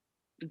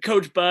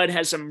Coach Bud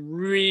has some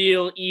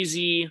real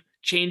easy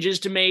changes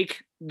to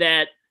make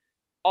that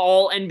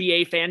all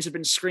NBA fans have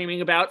been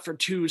screaming about for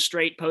 2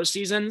 straight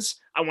postseasons.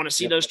 I want to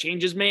see those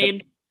changes made.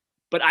 Yep.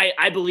 But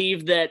I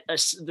believe that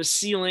the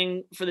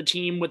ceiling for the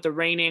team with the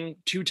reigning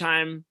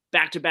 2-time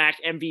back-to-back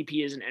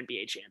MVP is an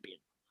NBA champion.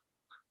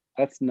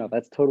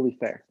 That's totally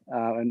fair.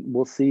 And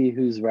we'll see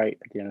who's right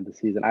at the end of the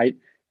season. I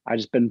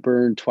just been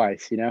burned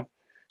twice,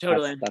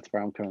 Totally. That's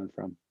where I'm coming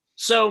from.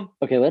 So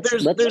okay, let's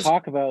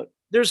talk about.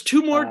 There's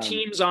 2 more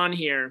teams on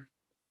here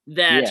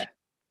that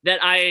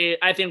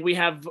I think we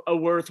have a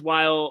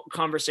worthwhile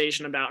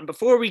conversation about. And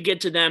before we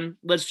get to them,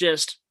 let's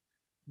just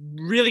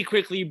really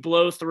quickly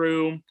blow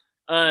through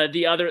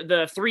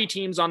the 3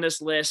 teams on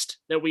this list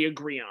that we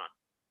agree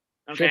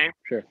on. Okay.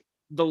 Sure.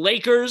 The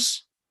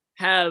Lakers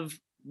have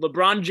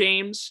LeBron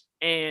James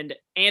and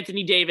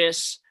Anthony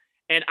Davis,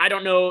 and I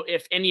don't know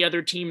if any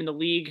other team in the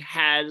league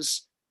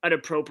has an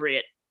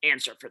appropriate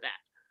answer for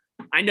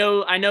that. I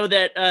know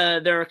that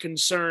there are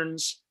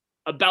concerns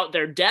about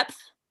their depth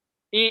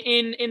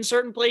in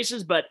certain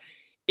places, but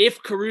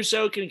if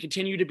Caruso can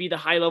continue to be the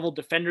high-level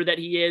defender that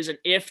he is, and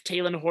if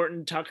Talen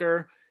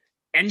Horton-Tucker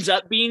ends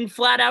up being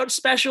flat-out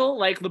special,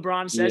 like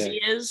LeBron says he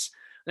is,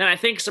 then I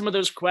think some of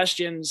those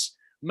questions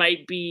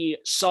might be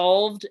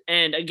solved.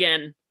 And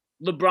again,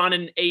 LeBron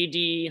and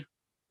AD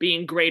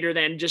being greater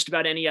than just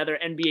about any other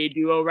NBA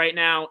duo right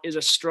now is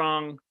a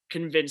strong,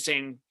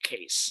 convincing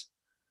case.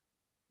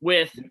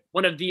 With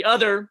one of the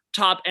other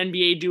top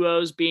NBA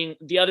duos being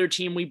the other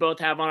team we both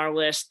have on our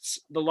lists,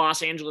 the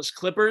Los Angeles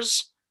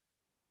Clippers.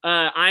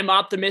 I'm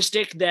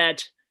optimistic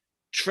that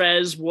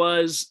Trez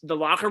was the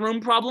locker room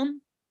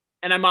problem,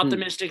 and I'm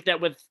optimistic that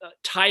with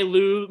Ty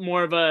Lue,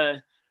 more of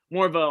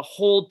a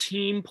whole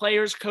team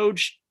players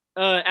coach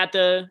at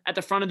the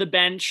front of the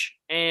bench,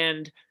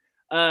 and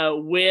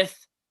with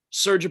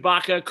Serge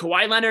Ibaka,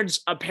 Kawhi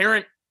Leonard's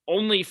apparent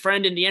only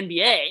friend in the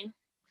NBA,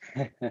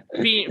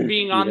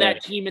 being on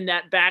that team in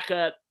that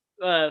backup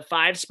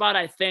 5 spot,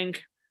 I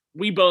think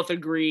we both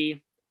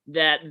agree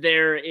that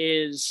there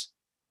is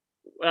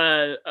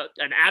an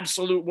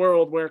absolute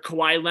world where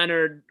Kawhi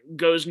Leonard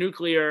goes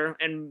nuclear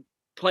and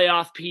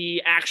playoff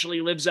P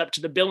actually lives up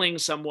to the billing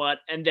somewhat,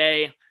 and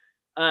they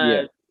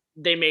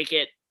make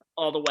it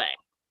all the way.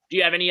 Do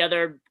you have any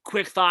other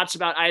quick thoughts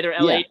about either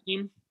LA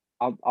team?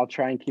 I'll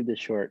try and keep this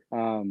short.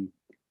 The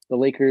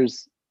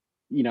Lakers,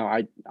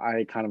 I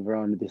kind of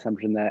run under the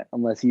assumption that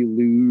unless you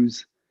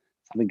lose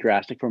something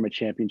drastic from a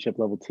championship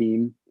level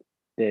team,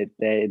 that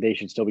they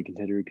should still be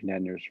considered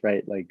contenders,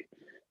 right? Like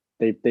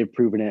they've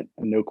proven it,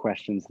 no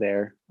questions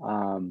there.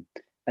 And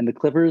the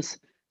Clippers,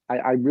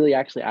 I really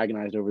actually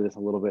agonized over this a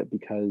little bit,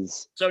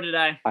 because so did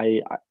I.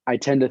 I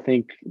tend to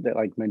think that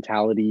like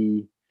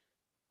mentality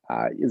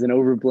is an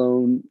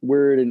overblown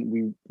word, and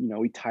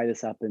we tie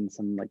this up in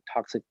some like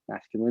toxic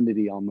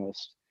masculinity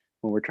almost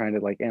when we're trying to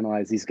like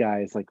analyze these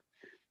guys like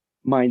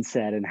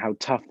mindset and how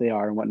tough they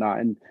are and whatnot.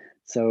 And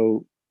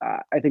so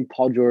I think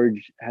Paul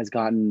George has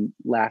gotten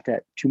laughed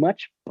at too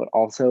much, but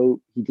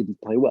also he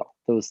didn't play well.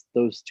 Those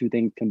 2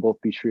 things can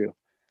both be true.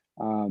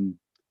 And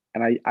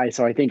I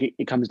think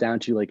it comes down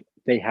to like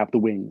they have the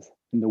wings,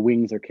 and the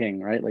wings are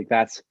king, right? Like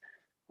that's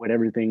what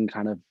everything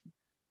kind of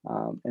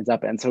ends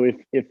up. And so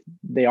if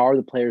they are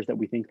the players that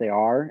we think they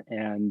are,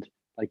 and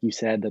like you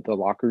said, that the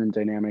locker room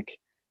dynamic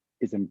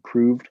is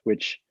improved,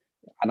 which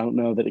I don't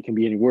know that it can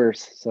be any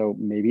worse. So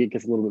maybe it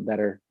gets a little bit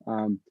better.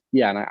 And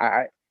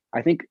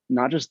I think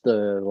not just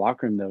the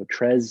locker room though.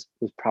 Trez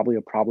was probably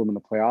a problem in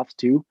the playoffs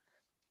too.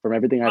 From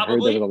everything I've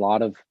heard, there was a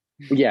lot of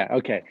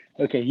okay.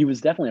 He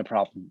was definitely a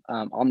problem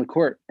on the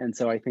court, and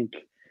so I think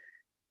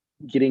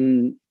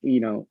getting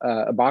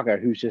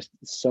Ibaka, who's just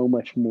so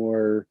much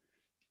more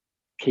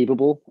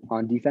capable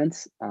on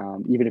defense,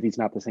 even if he's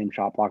not the same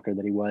shot blocker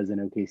that he was in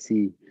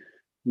OKC.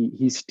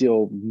 He's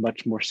still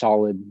much more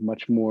solid,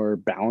 much more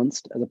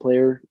balanced as a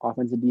player,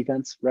 offense and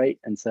defense, right?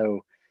 And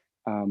so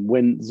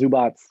when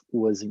Zubac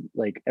was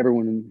like,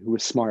 everyone who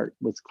was smart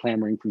was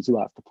clamoring for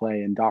Zubac to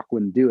play and Doc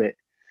wouldn't do it,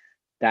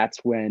 that's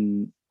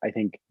when I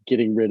think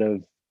getting rid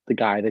of the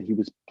guy that he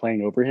was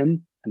playing over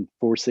him and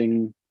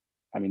forcing,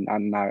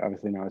 I'm not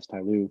obviously now it's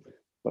Ty Lue,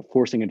 but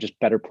forcing just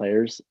better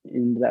players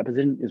into that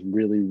position is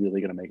really,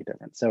 really going to make a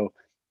difference. So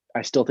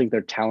I still think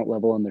their talent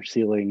level and their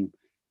ceiling,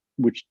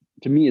 which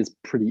to me is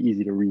pretty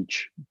easy to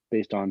reach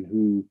based on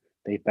who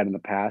they've been in the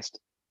past,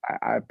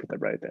 I put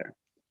that right there.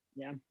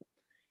 Yeah.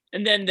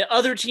 And then the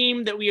other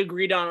team that we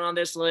agreed on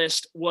this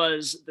list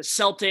was the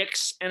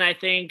Celtics. And I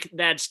think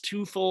that's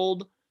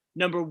twofold.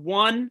 Number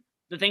one,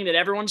 the thing that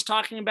everyone's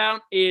talking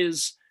about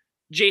is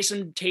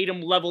Jason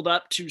Tatum leveled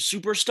up to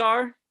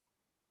superstar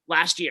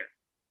last year,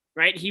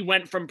 right? He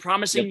went from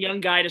promising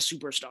young guy to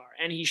superstar,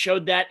 and he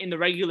showed that in the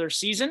regular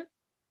season,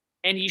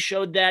 and he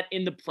showed that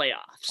in the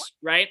playoffs,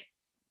 right?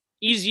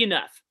 Easy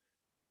enough.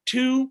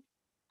 2,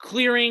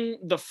 clearing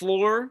the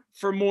floor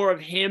for more of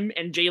him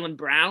and Jaylen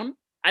Brown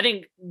I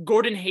think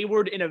Gordon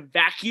Hayward in a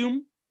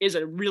vacuum is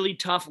a really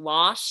tough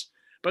loss,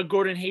 but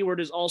Gordon Hayward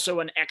is also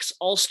an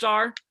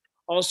ex-All-Star,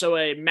 also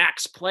a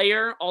max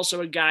player,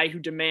 also a guy who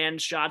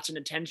demands shots and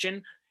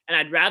attention. And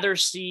I'd rather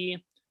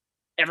see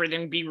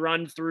everything be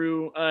run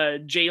through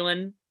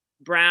Jaylen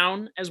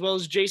Brown as well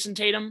as Jason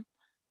Tatum.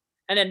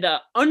 And then the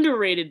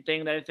underrated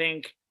thing that I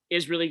think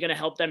is really going to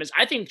help them is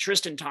I think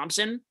Tristan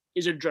Thompson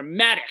is a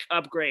dramatic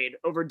upgrade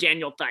over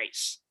Daniel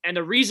Theis. And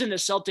the reason the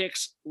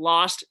Celtics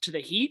lost to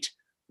the Heat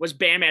was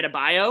Bam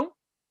Adebayo.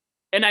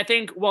 And I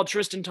think while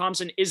Tristan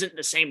Thompson isn't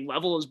the same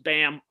level as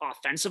Bam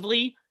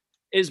offensively,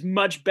 is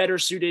much better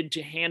suited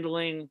to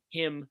handling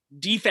him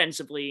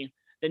defensively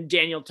than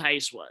Daniel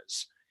Theis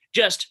was.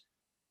 Just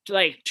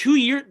like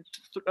 3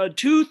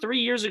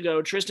 years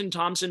ago, Tristan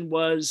Thompson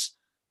was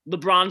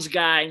LeBron's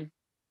guy,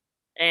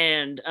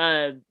 and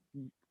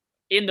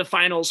in the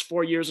finals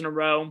 4 years in a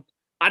row.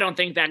 I don't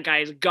think that guy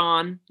is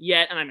gone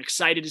yet, and I'm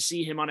excited to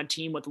see him on a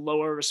team with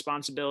lower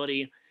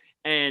responsibility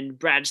and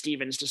Brad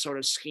Stevens to sort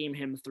of scheme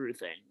him through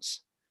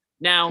things.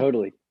 Now,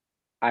 totally.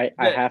 I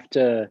have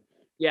to.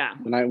 Yeah.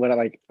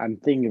 I'm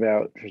thinking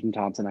about Tristan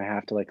Thompson, I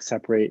have to like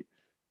separate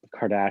the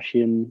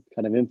Kardashian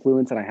kind of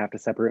influence, and I have to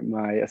separate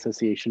my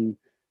association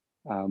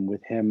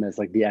with him as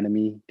like the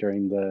enemy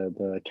during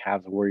the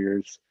Cavs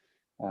Warriors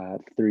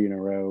 3 in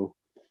a row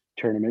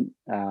tournament.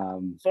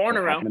 4 in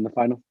a row in the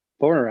final.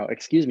 4 in a row.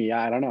 Excuse me.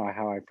 I don't know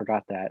how I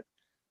forgot that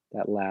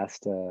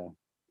last.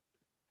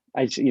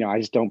 I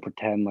just don't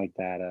pretend like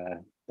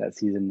that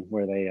season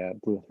where they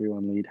blew a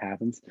 3-1 lead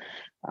happens.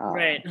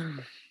 Right.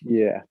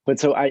 Yeah, but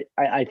so I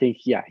think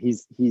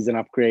he's an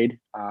upgrade.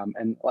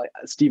 And like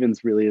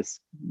Stevens really is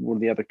one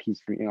of the other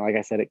keys for like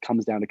I said, it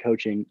comes down to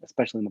coaching,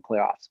 especially in the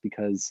playoffs,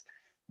 because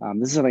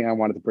this is something I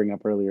wanted to bring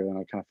up earlier and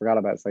I kind of forgot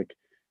about. It's like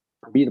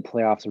for me, the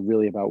playoffs are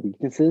really about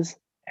weaknesses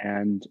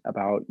and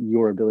about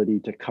your ability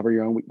to cover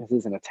your own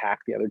weaknesses and attack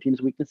the other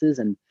team's weaknesses,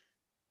 and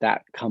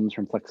that comes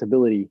from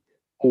flexibility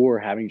or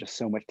having just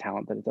so much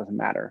talent that it doesn't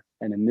matter.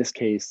 And in this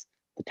case,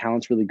 the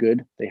talent's really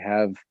good. They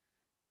have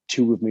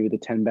 2 of maybe the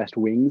 10 best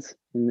wings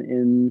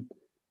in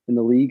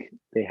the league.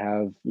 They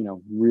have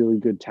really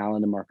good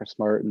talent in Marcus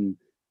Smart and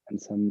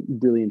some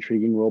really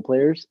intriguing role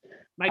players.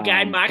 My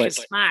guy Marcus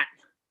Smart.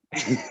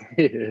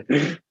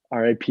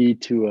 R.I.P.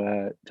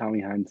 to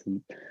Tommy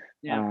Heinsohn.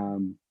 Yeah.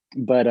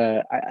 But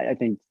I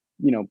think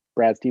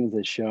Brad Stevens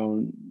has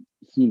shown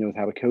he knows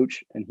how to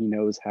coach and he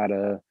knows how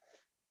to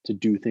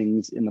do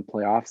things in the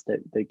playoffs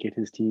that get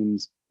his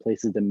teams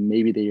places that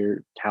maybe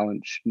their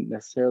talent shouldn't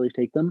necessarily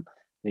take them.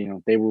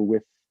 They were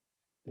with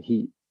the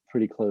Heat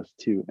pretty close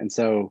too, and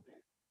so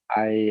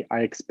I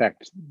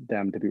expect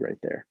them to be right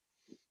there.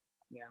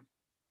 Yeah.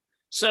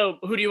 So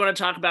who do you want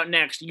to talk about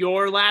next?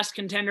 Your last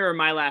contender or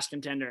my last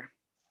contender?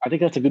 I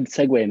think that's a good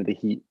segue into the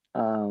Heat.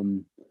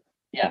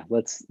 Yeah,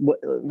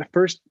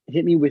 first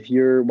hit me with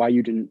why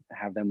you didn't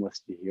have them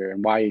listed here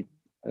and why,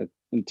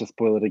 to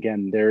spoil it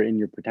again, they're in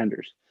your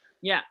pretenders.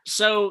 Yeah,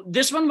 so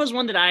this one was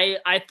one that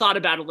I thought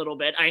about a little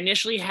bit. I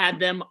initially had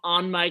them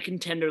on my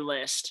contender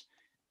list,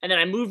 and then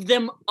I moved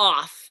them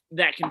off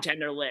that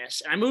contender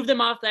list. And I moved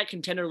them off that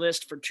contender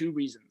list for 2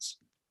 reasons.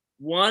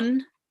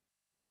 One,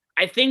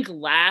 I think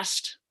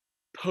last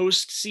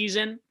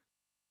postseason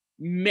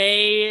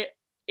may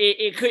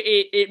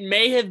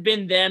have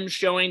been them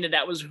showing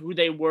that was who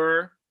they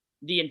were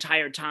the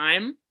entire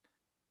time,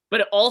 but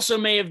it also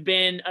may have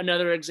been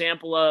another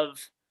example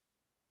of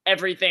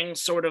everything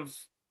sort of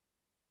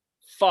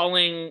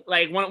falling,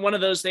 like one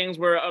of those things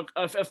where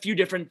a few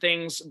different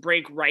things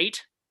break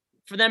right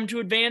for them to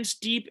advance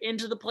deep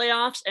into the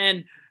playoffs.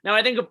 And now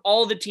I think of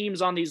all the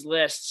teams on these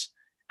lists,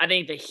 I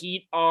think the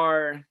Heat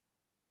are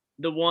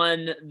the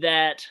one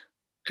that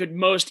could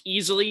most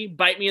easily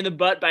bite me in the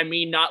butt by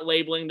me not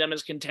labeling them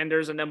as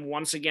contenders and them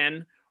once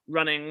again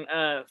running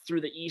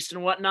through the East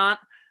and whatnot.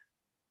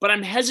 But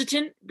I'm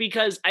hesitant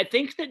because I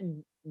think that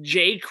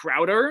Jay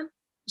Crowder,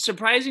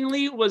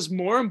 surprisingly, was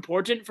more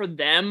important for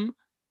them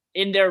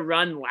in their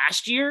run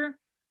last year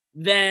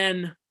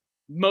than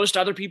most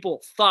other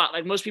people thought.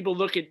 Like most people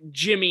look at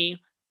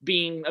Jimmy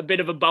being a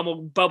bit of a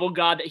bubble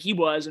god that he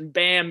was, and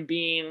Bam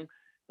being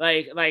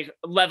like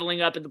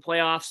leveling up in the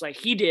playoffs like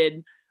he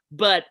did.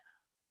 But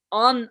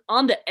on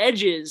the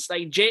edges,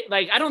 I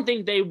don't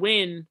think they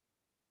win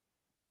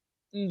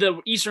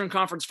the Eastern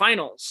Conference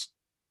Finals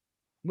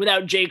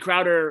without Jay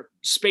Crowder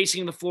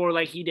spacing the floor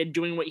like he did,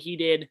 doing what he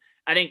did.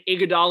 I think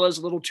Iguodala is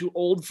a little too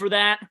old for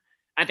that.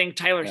 I think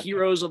Tyler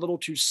Hero is a little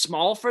too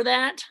small for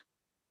that,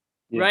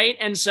 right?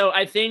 And so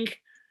I think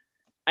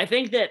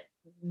that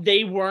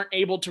they weren't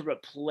able to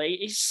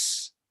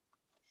replace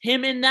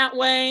him in that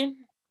way.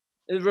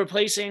 I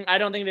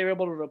don't think they were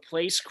able to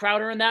replace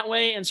Crowder in that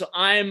way, and so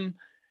I'm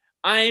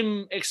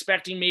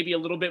expecting maybe a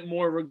little bit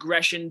more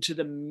regression to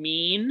the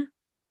mean,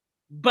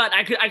 but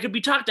I could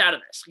be talked out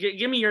of this.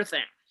 Give me your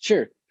thing.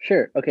 Sure.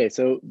 Okay,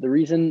 so the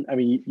reason,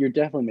 you're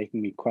definitely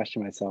making me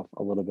question myself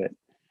a little bit.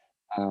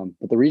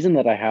 But the reason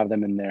that I have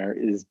them in there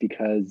is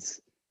because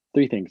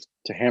 3 things.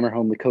 To hammer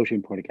home the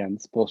coaching point again,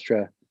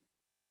 Spoelstra,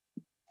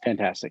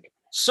 fantastic.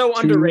 So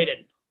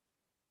underrated.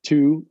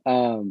 Two,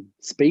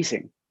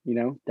 spacing.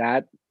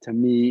 That to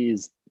me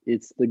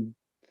it's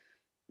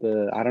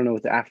the I don't know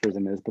what the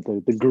aphorism is, but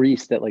the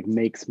grease that like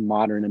makes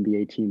modern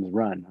NBA teams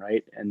run,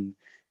 right? And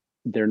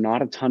there are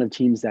not a ton of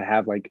teams that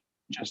have like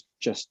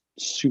just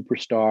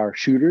superstar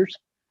shooters,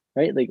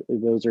 right? Like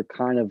those are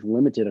kind of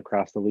limited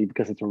across the league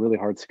because it's a really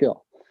hard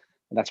skill.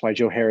 And that's why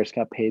Joe Harris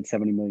got paid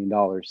 $70 million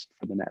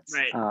for the Nets.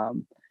 Right.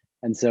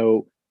 And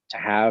so to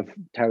have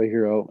Tyler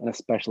Hero and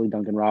especially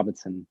Duncan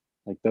Robinson,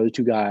 like those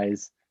two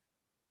guys,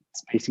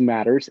 spacing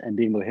matters and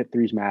being able to hit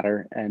threes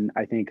matter. And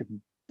I think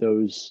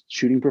those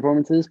shooting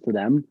performances for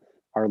them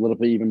are a little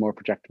bit even more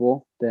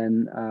projectable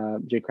than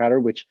Jay Crowder,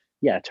 which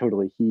yeah,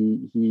 totally.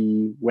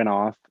 He went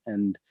off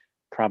and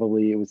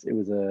probably it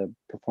was a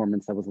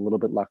performance that was a little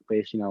bit luck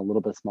based, a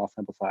little bit small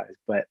sample size.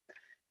 But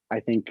I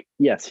think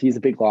yes, he's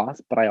a big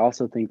loss, but I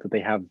also think that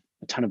they have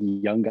a ton of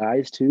young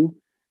guys too,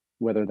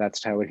 whether that's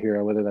Tyler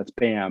Hero, whether that's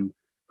Bam,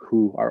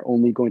 who are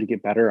only going to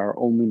get better, are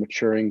only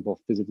maturing both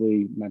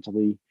physically,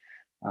 mentally,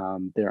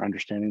 they're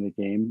understanding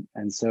the game.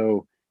 And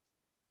so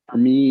for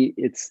me,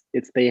 it's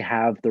they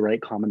have the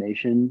right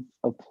combination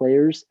of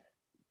players.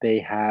 They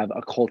have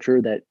a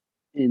culture that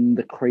in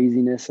the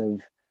craziness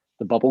of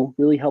the bubble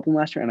really helped them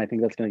last year. And I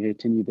think that's going to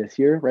continue this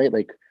year, right?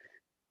 Like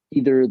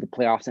either the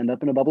playoffs end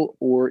up in a bubble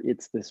or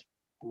it's this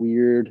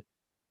weird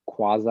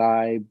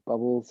quasi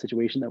bubble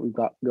situation that we've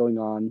got going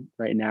on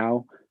right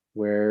now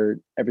where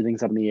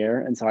everything's up in the air.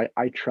 And so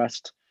I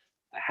trust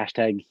the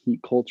hashtag heat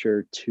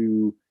culture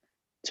to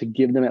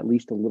give them at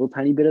least a little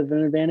tiny bit of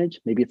an advantage.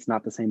 Maybe it's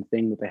not the same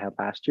thing that they had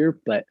last year,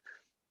 but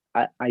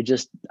I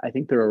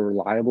think they're a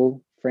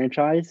reliable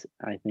franchise.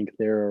 I think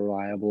they're a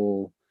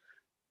reliable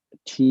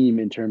team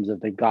in terms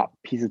of they got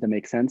pieces that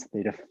make sense.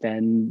 They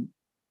defend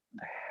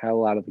the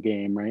hell out of the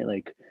game, right?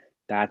 Like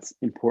that's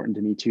important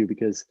to me too,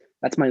 because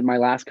that's my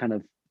last kind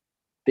of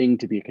thing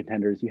to be a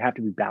contender is you have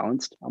to be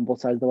balanced on both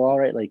sides of the ball,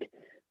 right? Like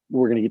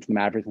we're going to get to the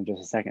Mavericks in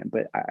just a second,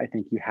 but I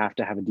think you have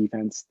to have a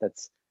defense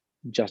that's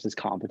just as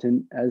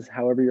competent as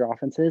however your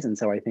offense is. And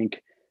so I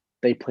think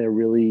they play a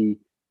really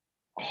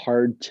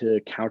hard to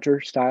counter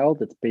style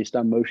that's based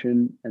on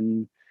motion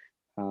and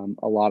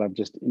a lot of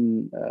just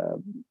in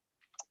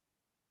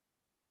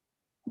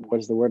what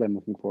is the word I'm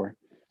looking for?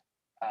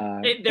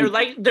 They're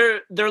like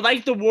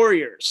the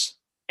Warriors,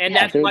 and yeah,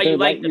 that's why you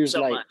like them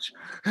so light. much.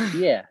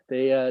 Yeah,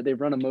 they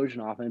run a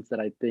motion offense that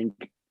I think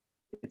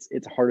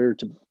it's harder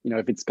to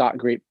if it's got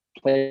great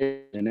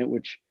players in it,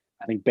 which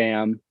I think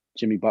Bam,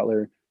 Jimmy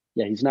Butler,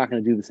 yeah, he's not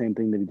going to do the same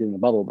thing that he did in the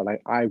bubble, but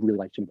I really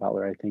like Jimmy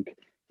Butler. I think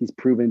he's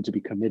proven to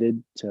be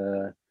committed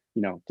to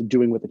to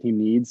doing what the team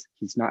needs.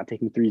 He's not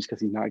taking threes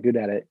because he's not good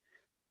at it.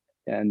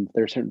 And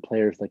there are certain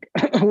players like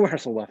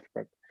Russell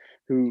Westbrook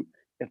who,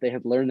 if they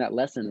had learned that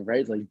lesson, right,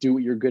 it's like do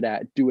what you're good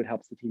at, do what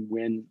helps the team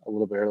win a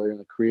little bit earlier in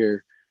the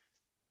career,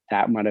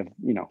 that might have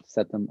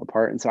set them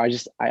apart. And so I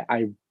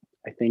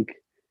think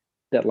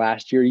that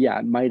last year, yeah,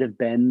 it might have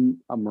been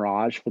a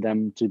mirage for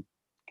them to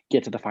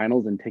get to the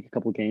finals and take a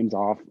couple of games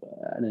off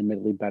an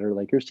admittedly better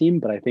Lakers team.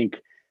 But I think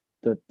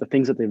the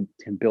things that they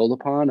can build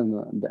upon and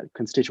the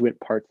constituent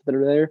parts that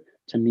are there,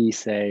 to me,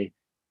 say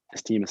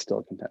this team is still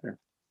a contender.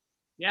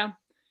 Yeah.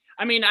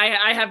 I mean,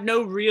 I have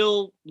no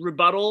real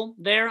rebuttal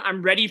there.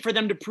 I'm ready for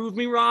them to prove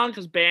me wrong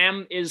because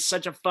Bam is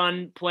such a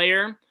fun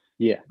player.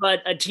 Yeah. But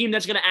a team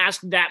that's going to ask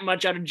that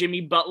much out of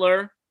Jimmy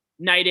Butler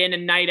night in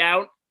and night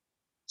out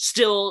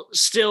still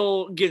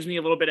gives me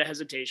a little bit of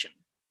hesitation.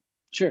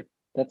 Sure.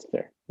 That's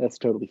fair. That's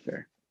totally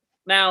fair.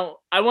 Now,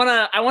 I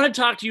want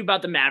to talk to you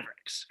about the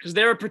Mavericks because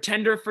they're a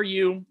pretender for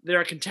you. They're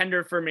a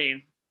contender for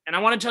me. And I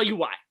want to tell you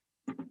why.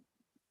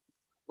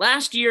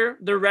 Last year,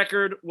 their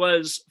record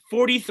was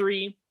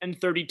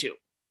 43-32,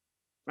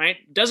 right?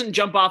 Doesn't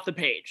jump off the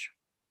page.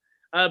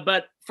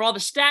 But for all the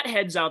stat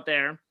heads out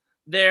there,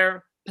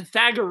 their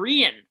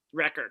Pythagorean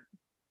record,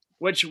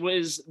 which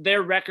was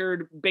their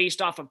record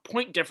based off of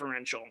point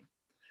differential,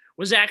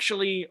 was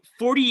actually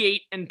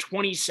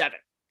 48-27,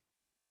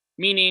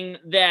 meaning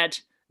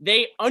that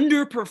they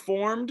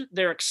underperformed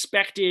their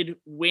expected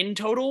win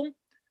total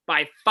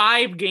by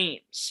 5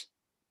 games.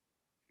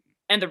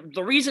 And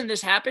the reason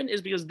this happened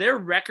is because their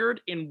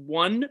record in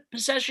one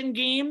possession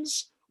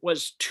games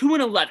was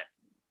 2-11.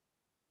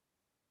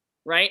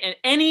 Right? And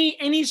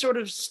any sort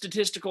of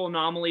statistical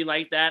anomaly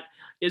like that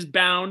is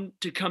bound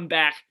to come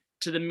back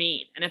to the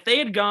mean. And if they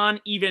had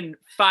gone even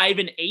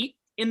 5-8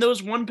 in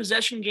those one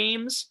possession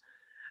games,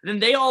 then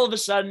they all of a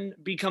sudden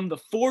become the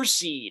 4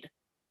 seed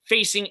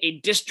facing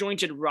a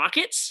disjointed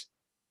Rockets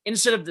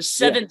instead of the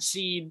 7th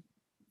seed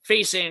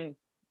facing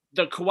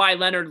the Kawhi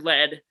Leonard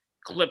led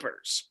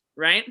Clippers,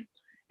 right?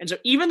 And so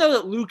even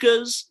though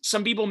that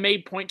some people may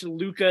point to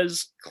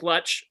Luka's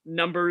clutch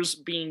numbers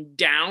being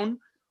down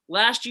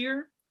last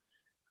year,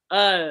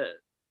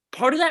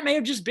 part of that may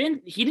have just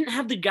been he didn't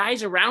have the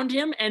guys around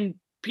him and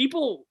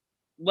people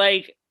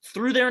like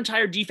threw their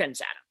entire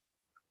defense at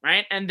him,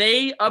 right? And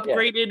they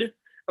upgraded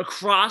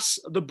across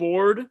the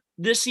board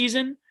this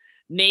season,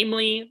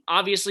 namely,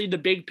 obviously, the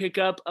big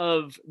pickup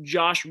of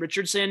Josh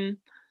Richardson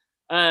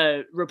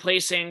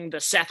replacing the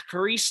Seth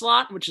Curry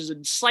slot, which is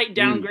a slight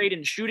downgrade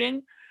in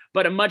shooting,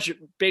 but a much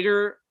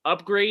bigger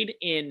upgrade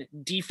in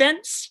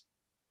defense,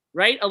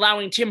 right?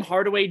 Allowing Tim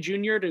Hardaway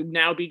Jr. to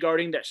now be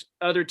guarding the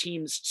other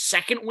team's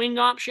second wing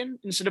option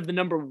instead of the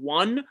number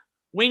one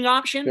wing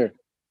option. Sure.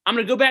 I'm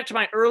going to go back to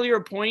my earlier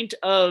point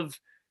of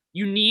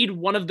you need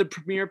one of the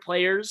premier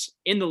players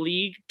in the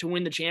league to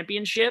win the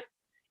championship.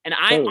 And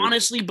I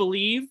honestly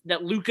believe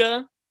that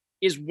Luka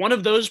is one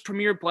of those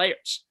premier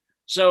players.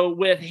 So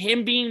with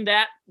him being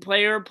that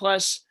player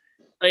plus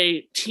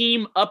a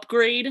team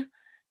upgrade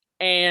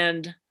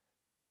and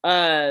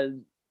a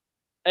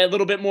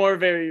little bit more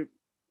of a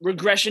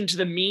regression to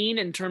the mean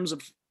in terms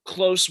of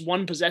close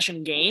one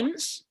possession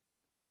games.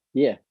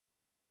 Yeah.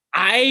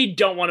 I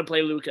don't want to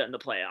play Luka in the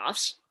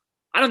playoffs.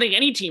 I don't think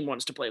any team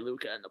wants to play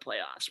Luka in the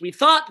playoffs. We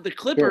thought that the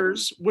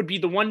Clippers would be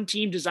the one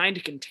team designed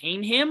to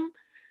contain him,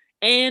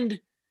 and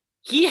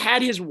he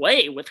had his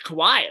way with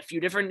Kawhi a few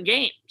different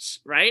games,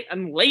 right?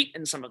 And late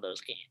in some of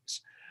those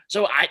games.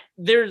 So I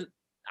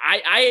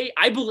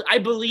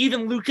believe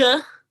in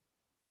Luka,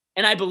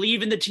 and I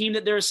believe in the team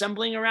that they're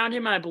assembling around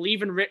him, and I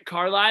believe in Rick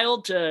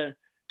Carlisle to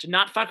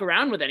not fuck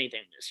around with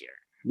anything this year.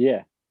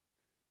 Yeah.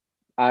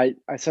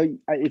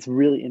 It's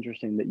really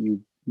interesting that you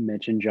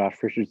mentioned Josh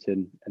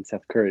Richardson and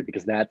Seth Curry,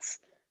 because that's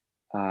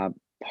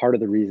part of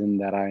the reason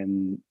that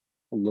I'm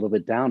a little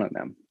bit down on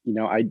them. You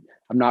know, I'm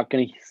not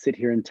going to sit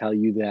here and tell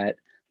you that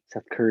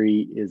Seth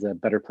Curry is a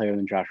better player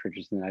than Josh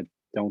Richardson. I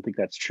don't think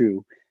that's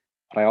true.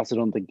 But I also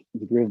don't think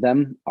either of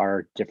them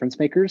are difference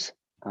makers.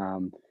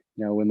 You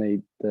know, when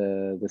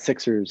the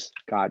Sixers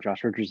got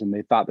Josh Richardson,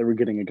 they thought they were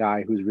getting a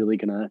guy who's really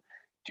going to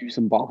do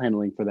some ball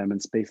handling for them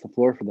and space the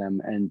floor for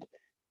them. And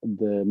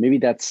maybe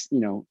that's,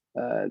 you know,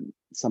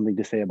 something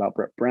to say about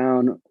Brett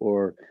Brown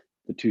or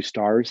the two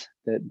stars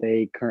that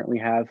they currently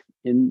have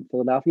in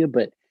Philadelphia,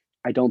 but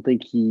I don't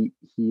think he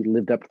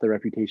lived up to the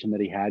reputation that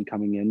he had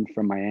coming in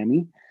from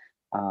Miami.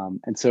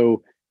 And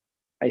so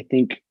I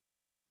think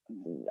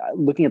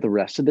looking at the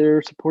rest of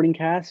their supporting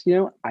cast, you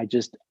know,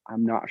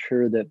 I'm not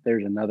sure that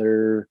there's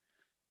another,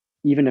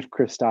 even if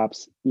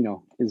Kristaps, you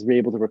know, is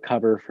able to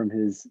recover from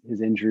his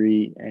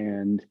injury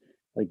and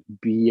like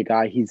be a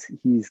guy, he's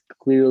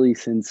clearly,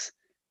 since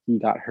he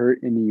got hurt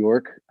in New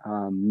York,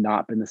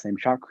 not been the same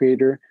shot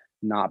creator,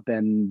 not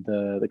been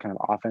the kind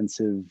of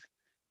offensive,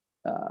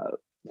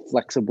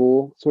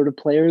 flexible sort of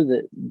player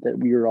that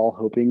we were all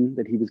hoping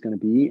that he was going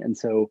to be. And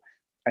so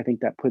I think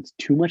that puts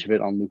too much of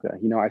it on Luka.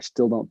 You know, I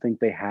still don't think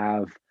they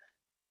have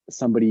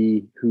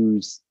somebody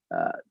who's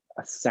a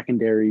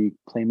secondary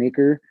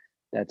playmaker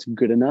that's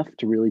good enough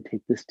to really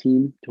take this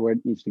team to where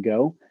it needs to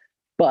go.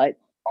 But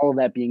all of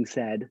that being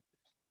said,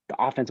 the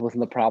offense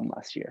wasn't the problem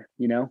last year,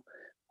 you know?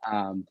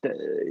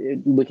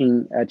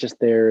 Looking at just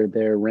their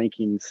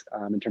rankings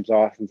in terms of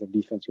offense and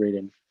defense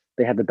rating,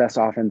 they had the best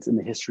offense in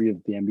the history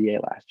of the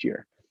NBA last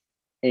year.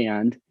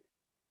 And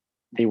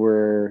they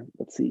were,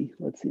 let's see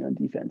on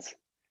defense.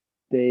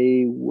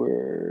 They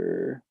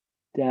were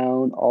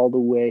down all the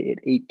way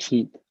at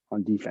 18th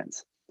on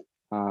defense.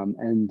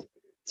 And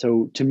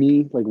so to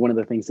me, like one of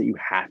the things that you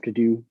have to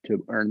do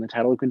to earn the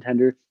title of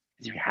contender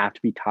is you have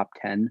to be top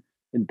 10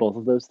 in both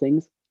of those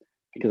things,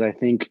 because I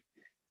think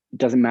it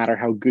doesn't matter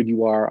how good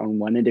you are on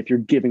one end, if you're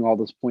giving all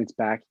those points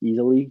back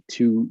easily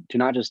to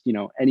not just, you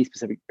know, any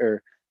specific,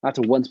 or not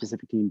to one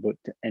specific team, but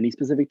to any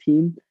specific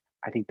team,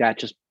 I think that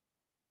just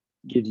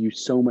gives you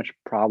so much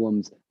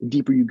problems. The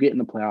deeper you get in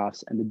the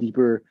playoffs and the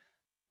deeper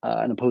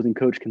an opposing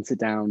coach can sit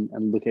down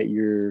and look at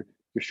your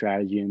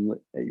strategy and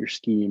look at your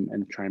scheme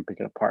and try and pick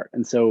it apart.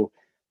 And so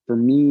for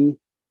me,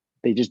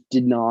 they just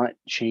did not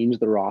change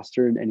the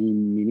roster in any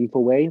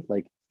meaningful way.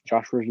 Like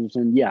Josh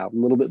Richardson, yeah, a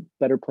little bit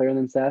better player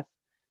than Seth,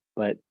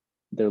 but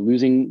they're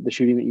losing the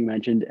shooting that you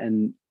mentioned.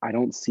 And I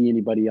don't see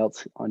anybody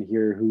else on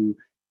here who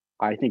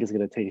I think is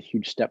going to take a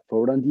huge step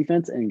forward on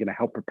defense and going to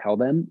help propel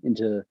them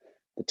into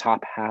the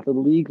top half of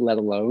the league, let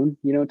alone,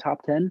 you know,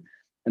 top 10.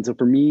 And so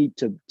for me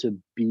to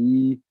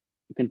be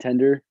a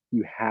contender,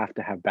 you have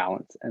to have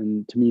balance.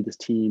 And to me, this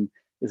team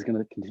is going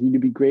to continue to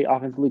be great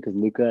offensively because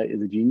Luka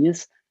is a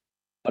genius.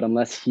 But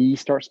unless he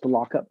starts to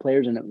lock up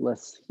players and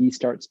unless he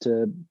starts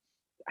to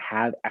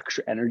have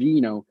extra energy,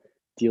 you know,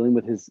 dealing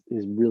with his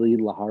really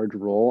large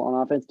role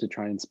on offense to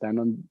try and spend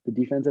on the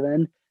defensive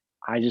end,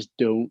 I just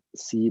don't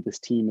see this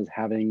team as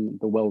having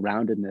the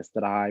well-roundedness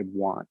that I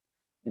want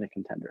in a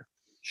contender.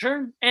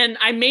 Sure. And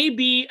I may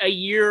be a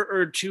year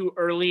or two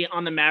early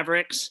on the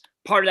Mavericks.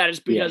 Part of that is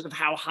because of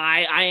how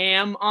high I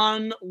am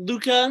on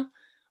Luka.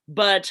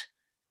 But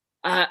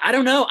I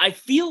don't know. I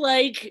feel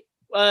like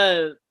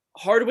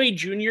Hardaway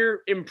Jr.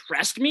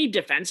 impressed me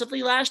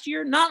defensively last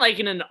year. Not like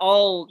in an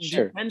all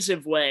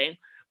defensive way,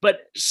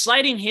 but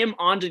sliding him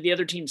onto the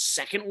other team's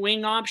second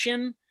wing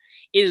option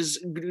is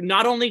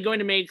not only going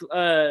to make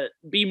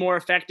be more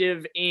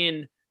effective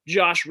in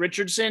Josh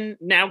Richardson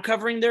now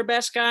covering their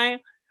best guy,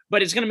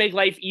 but it's going to make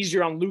life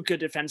easier on Luka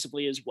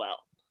defensively as well.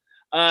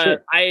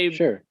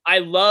 I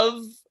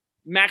love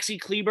Maxi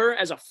Kleber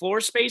as a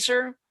floor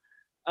spacer.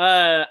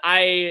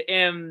 I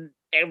am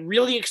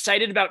really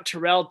excited about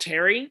Terrell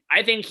Terry.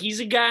 I think he's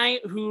a guy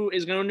who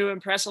is going to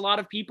impress a lot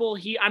of people.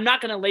 I'm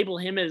not going to label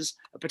him as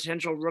a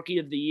potential rookie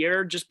of the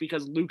year just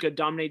because Luka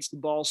dominates the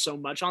ball so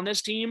much on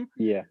this team.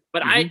 Yeah.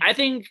 But I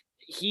think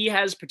he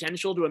has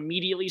potential to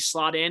immediately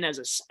slot in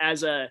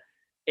as a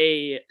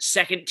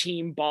second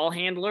team ball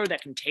handler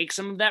that can take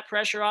some of that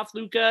pressure off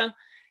Luka.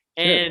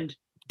 Sure. And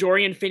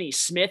Dorian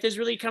Finney-Smith is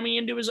really coming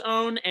into his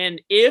own.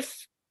 And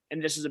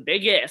this is a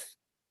big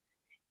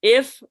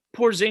if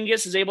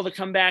Porzingis is able to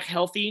come back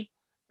healthy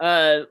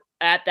at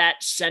that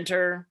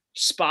center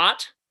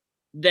spot,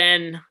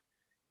 then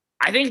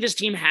I think this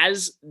team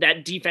has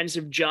that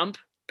defensive jump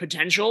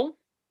potential.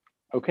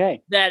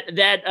 Okay. That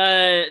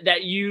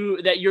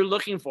you're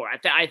looking for.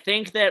 I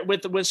think that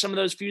with some of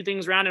those few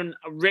things around, and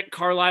Rick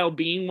Carlisle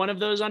being one of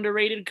those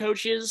underrated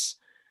coaches,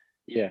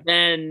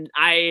 then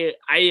I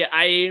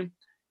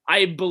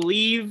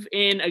believe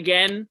in,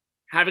 again,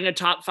 having a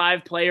top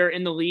 5 player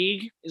in the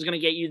league is going to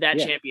get you that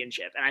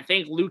championship. And I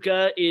think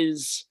Luka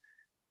is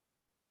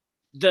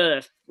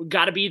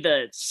got to be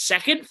the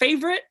second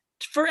favorite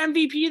for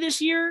MVP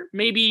this year.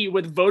 Maybe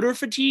with voter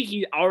fatigue,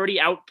 he already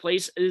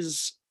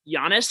outplaces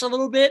Giannis a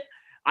little bit.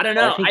 I don't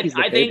know. I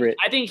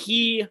think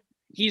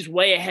he's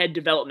way ahead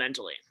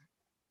developmentally.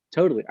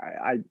 Totally.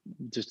 I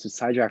just to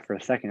sidetrack for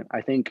a second, I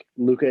think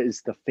Luka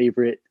is the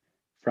favorite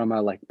from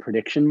a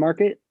prediction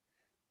market.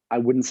 I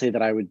wouldn't say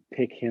that I would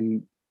pick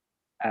him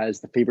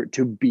as the favorite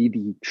to be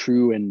the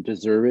true and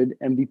deserved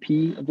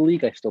MVP of the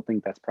league. I still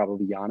think that's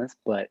probably Giannis,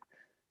 but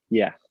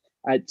yeah,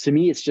 to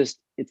me, it's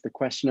the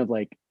question of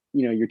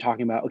you're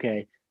talking about,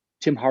 okay,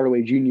 Tim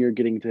Hardaway Jr.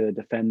 getting to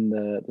defend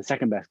the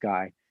second best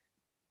guy.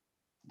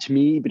 To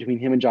me, between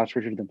him and Josh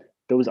Richardson,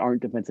 those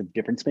aren't defensive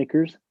difference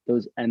makers.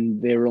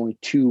 And they were only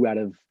 2 out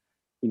of,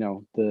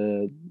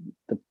 the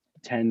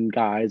 10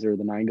 guys or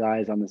the 9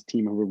 guys on this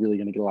team who were really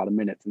going to get a lot of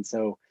minutes. And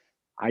so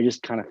I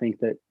just kind of think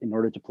that in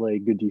order to play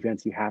good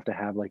defense, you have to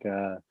have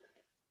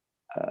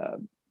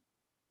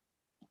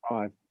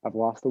I've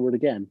lost the word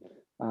again.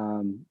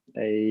 What's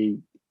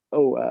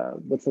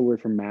the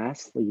word for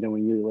mass?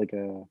 When you're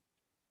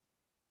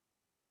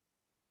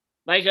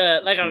like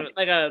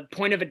a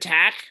point of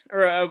attack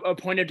or a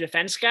point of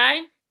defense guy?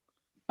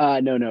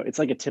 No, it's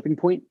like a tipping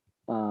point.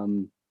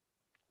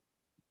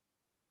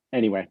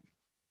 Anyway,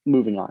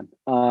 moving on.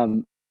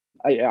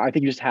 I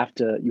think you have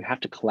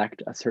to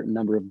collect a certain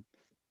number of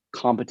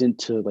competent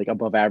to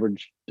above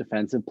average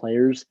defensive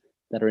players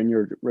that are in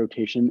your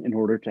rotation in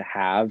order to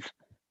have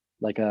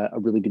a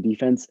really good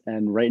defense.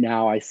 And right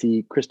now I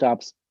see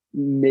Kristaps,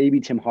 maybe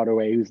Tim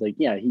Hardaway, who's he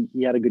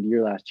had a good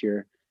year last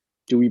year.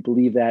 Do we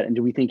believe that? And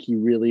do we think he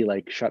really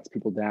shuts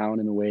people down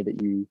in a way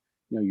that you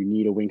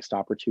need a wing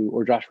stop or two?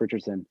 Or Josh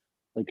Richardson,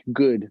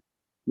 good,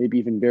 maybe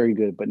even very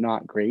good, but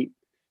not great.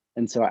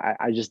 And so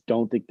I just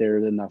don't think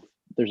there's enough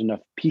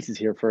pieces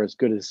here for as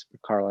good as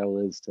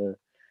Carlisle is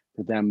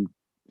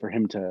for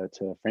him to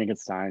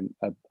Frankenstein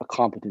a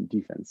competent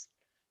defense.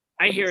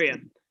 I hear you.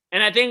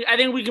 And I think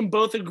we can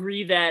both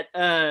agree that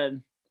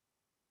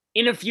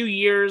in a few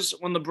years,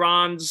 when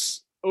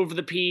LeBron's over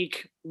the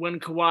peak, when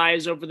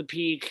Kawhi's over the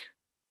peak,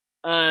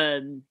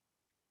 I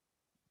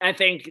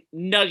think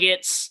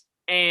Nuggets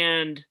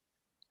and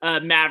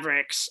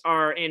Mavericks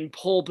are in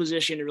pole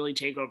position to really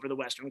take over the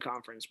Western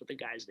Conference with the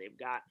guys they've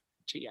got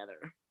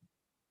together.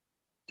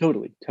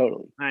 Totally.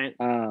 Right.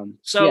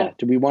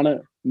 Do we want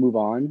to move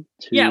on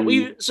to? Yeah,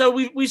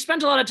 we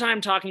spent a lot of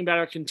time talking about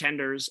our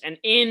contenders, and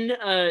in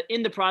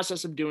the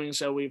process of doing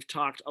so, we've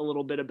talked a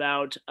little bit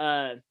about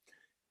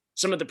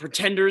some of the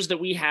pretenders that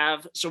we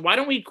have. So why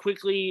don't we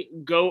quickly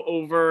go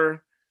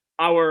over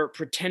our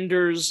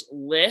pretenders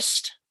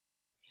list?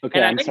 Okay,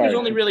 and I think there's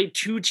only really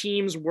 2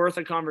 teams worth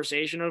of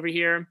conversation over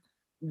here.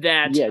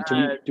 That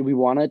do we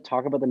want to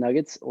talk about the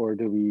Nuggets, or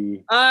do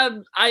we?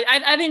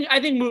 I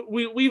think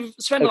we've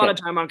spent a lot of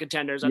time on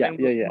contenders. I think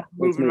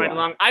moving right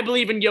along. I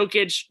believe in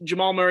Jokic.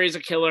 Jamal Murray is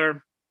a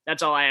killer.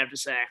 That's all I have to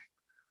say.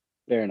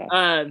 Fair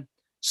enough.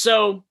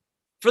 So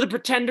for the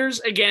pretenders,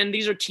 again,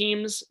 these are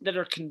teams that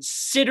are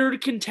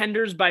considered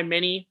contenders by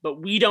many,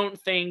 but we don't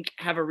think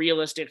have a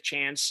realistic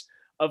chance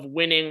of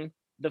winning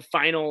the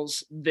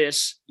finals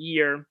this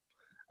year.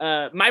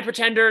 My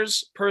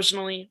pretenders,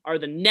 personally, are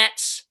the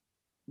Nets,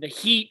 the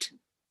Heat,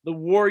 the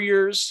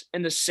Warriors,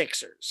 and the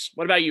Sixers.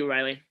 What about you,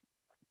 Riley?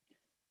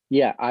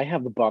 Yeah, I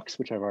have the Bucks,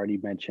 which I've already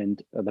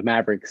mentioned, the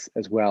Mavericks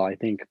as well. I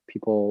think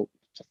people,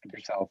 just like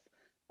yourself,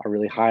 are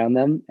really high on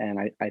them, and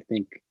I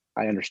think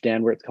I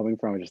understand where it's coming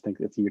from. I just think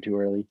it's a year too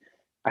early.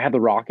 I have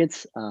the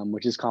Rockets,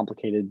 which is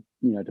complicated.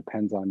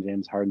 Depends on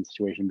James Harden's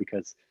situation,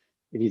 because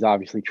if he's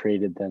obviously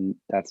traded, then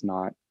that's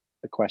not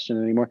a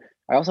question anymore.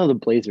 I also have the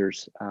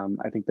Blazers.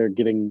 I think they're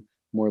getting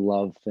more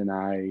love than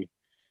I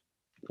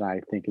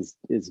think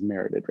is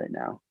merited right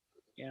now.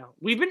 Yeah,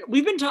 we've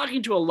been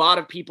talking to a lot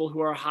of people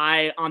who are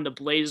high on the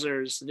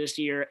Blazers this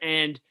year,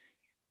 and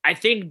I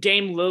think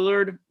Dame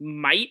Lillard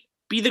might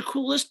be the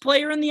coolest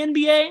player in the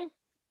NBA.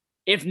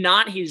 If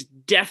not, he's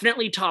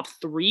definitely top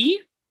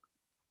 3,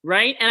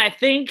 right? And I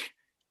think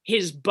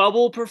his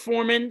bubble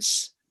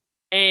performance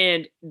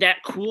And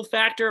that cool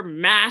factor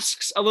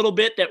masks a little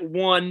bit that,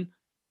 one,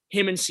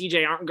 him and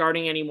CJ aren't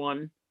guarding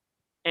anyone.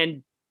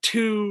 And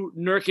two,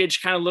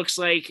 Nurkic kind of looks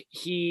like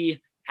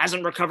he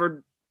hasn't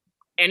recovered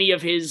any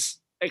of his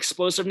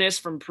explosiveness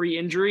from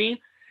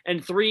pre-injury.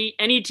 And three,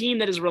 any team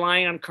that is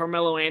relying on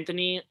Carmelo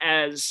Anthony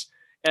as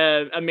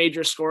a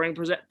major scoring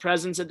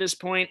presence at this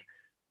point,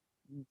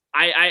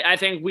 I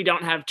think we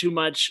don't have too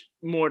much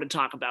more to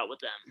talk about with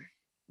them.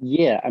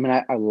 Yeah, I mean,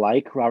 I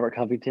like Robert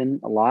Covington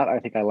a lot. I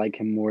think I like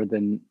him more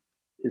than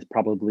is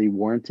probably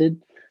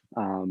warranted.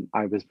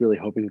 I was really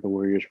hoping that the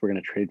Warriors were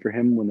going to trade for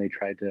him when they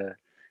tried to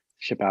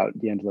ship out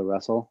D'Angelo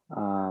Russell.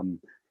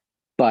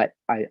 But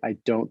I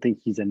don't think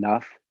he's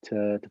enough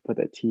to put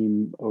that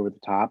team over the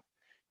top.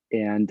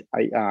 And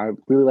I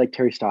really like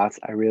Terry Stotts.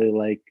 I really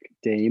like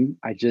Dame.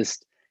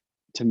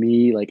 To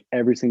me, like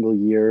every single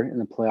year in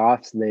the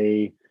playoffs,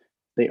 they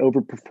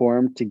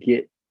overperform to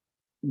get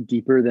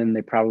deeper than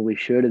they probably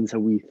should. And so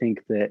we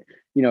think that,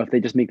 if they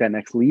just make that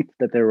next leap,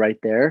 that they're right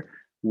there,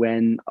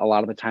 when a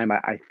lot of the time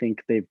I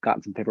think they've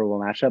gotten some favorable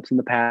matchups in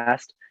the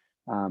past.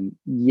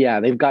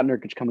 They've got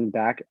Nurkic coming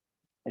back.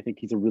 I think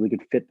he's a really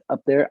good fit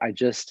up there. I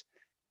just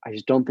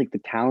don't think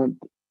the talent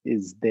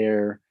is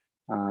there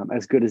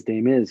as good as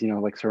Dame is,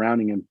 like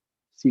surrounding him.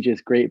 CJ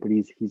is great, but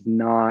he's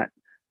not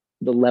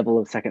the level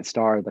of second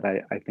star that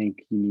I think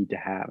you need to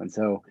have. And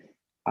so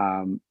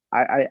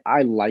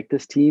I like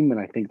this team, and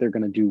I think they're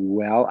going to do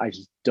well. I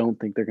just don't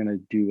think they're going to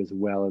do as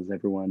well as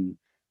everyone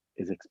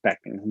is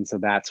expecting. And so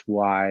that's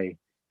why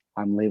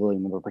I'm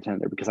labeling them a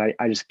pretender, because I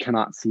just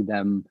cannot see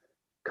them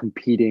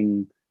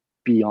competing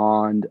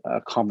beyond a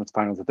conference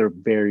finals at their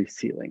very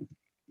ceiling.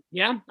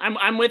 Yeah,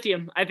 I'm with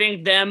you. I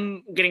think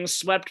them getting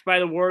swept by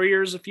the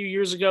Warriors a few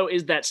years ago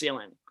is that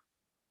ceiling.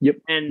 Yep.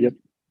 And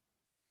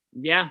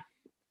yeah.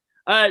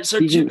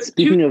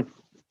 Speaking of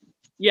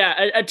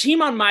a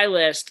team on my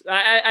list.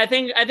 I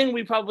think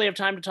we probably have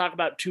time to talk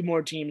about two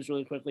more teams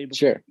really quickly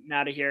before we get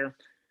out of here.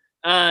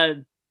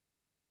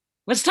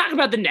 Let's talk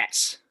about the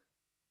Nets.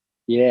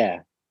 Yeah.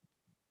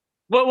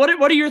 What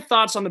are your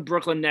thoughts on the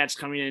Brooklyn Nets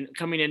coming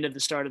into the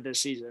start of this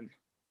season?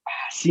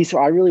 See, so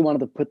I really wanted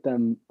to put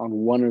them on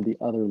one or the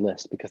other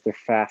list because they're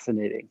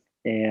fascinating.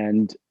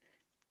 And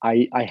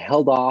I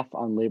held off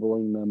on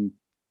labeling them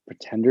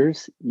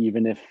pretenders,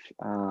 even if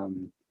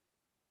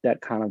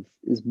that kind of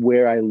is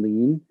where I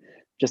lean,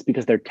 just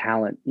because their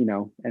talent,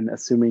 and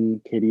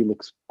assuming KD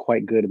looks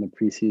quite good in the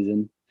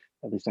preseason,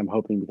 at least I'm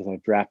hoping, because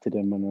I've drafted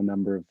him in a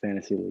number of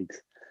fantasy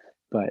leagues.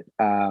 But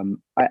I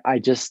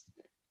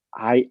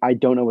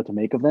don't know what to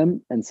make of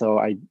them. And so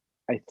I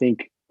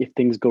think if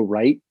things go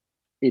right,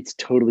 it's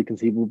totally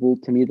conceivable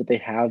to me that they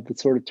have the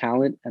sort of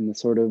talent and the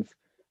sort of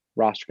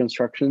roster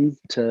construction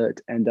to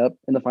end up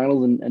in the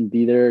finals and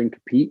be there and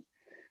compete.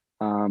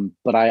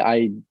 But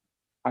I'm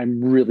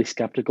really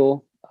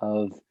skeptical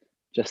of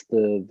just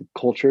the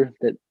culture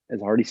that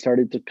has already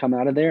started to come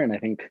out of there. And I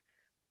think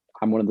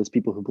I'm one of those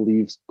people who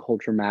believes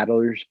culture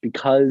matters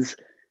because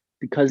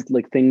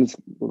like things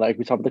like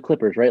we saw with the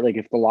Clippers, right? Like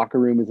if the locker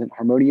room isn't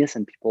harmonious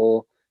and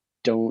people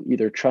don't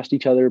either trust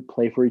each other,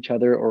 play for each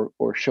other,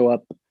 or show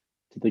up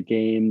to the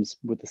games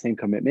with the same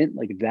commitment,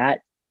 like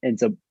that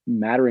ends up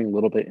mattering a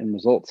little bit in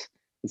results.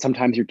 And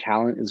sometimes your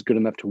talent is good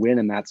enough to win,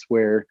 and that's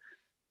where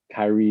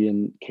Kyrie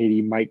and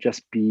KD might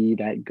just be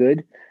that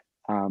good.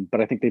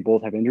 But I think they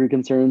both have injury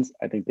concerns.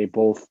 I think they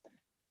both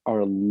are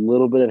a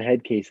little bit of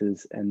head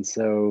cases. And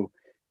so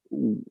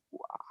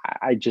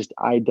I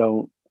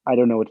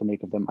don't know what to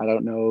make of them. I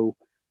don't know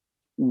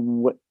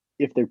what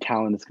if their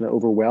talent is going to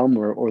overwhelm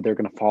or they're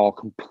going to fall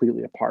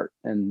completely apart.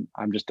 And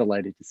I'm just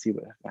delighted to see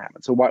what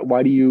happens. So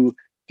why do you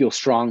feel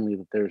strongly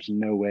that there's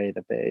no way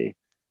that they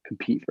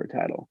compete for a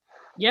title?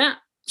 Yeah.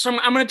 So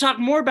I'm going to talk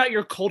more about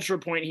your culture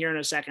point here in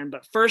a second.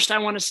 But first, I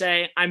want to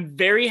say I'm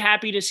very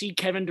happy to see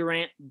Kevin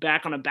Durant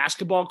back on a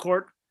basketball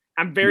court.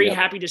 I'm very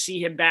happy to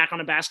see him back on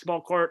a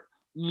basketball court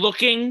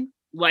looking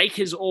like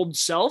his old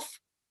self.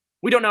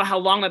 We don't know how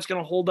long that's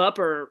going to hold up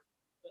or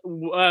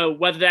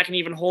whether that can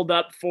even hold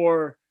up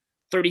for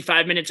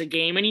 35 minutes a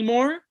game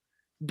anymore.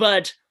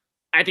 But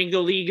I think the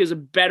league is a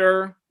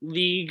better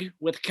league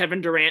with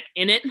Kevin Durant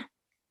in it.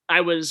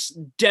 I was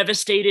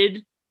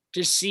devastated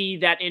to see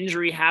that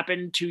injury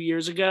happen 2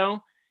 years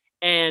ago.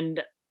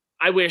 And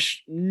I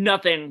wish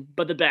nothing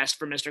but the best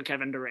for Mr.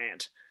 Kevin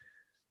Durant.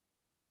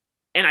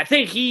 And I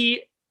think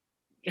he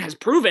has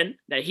proven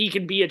that he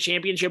can be a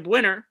championship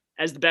winner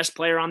as the best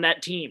player on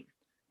that team.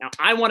 Now,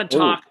 I want to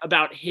talk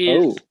about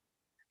his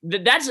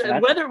that's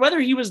whether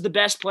he was the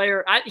best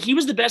player. He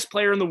was the best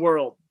player in the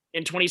world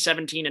in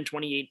 2017 and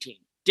 2018.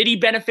 Did he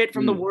benefit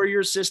from the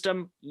Warriors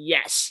system?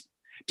 Yes.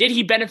 Did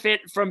he benefit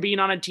from being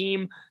on a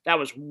team that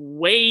was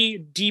way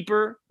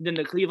deeper than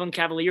the Cleveland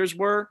Cavaliers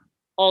were?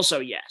 Also,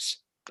 yes.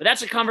 But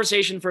that's a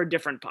conversation for a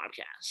different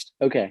podcast.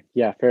 Okay.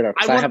 Yeah, fair enough.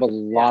 I have a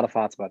lot of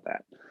thoughts about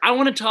that. I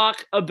want to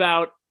talk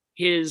about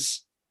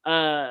his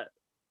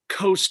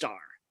co-star.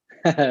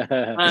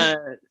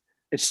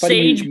 It's funny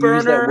you use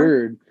that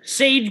word.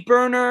 Sage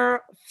burner,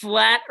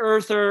 flat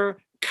earther,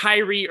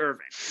 Kyrie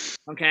Irving.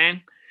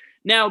 Okay.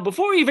 Now,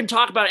 before we even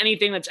talk about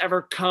anything that's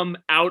ever come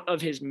out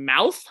of his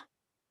mouth,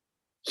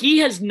 he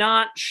has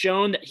not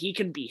shown that he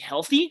can be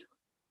healthy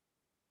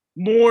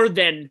more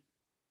than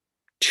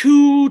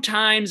 2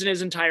 times in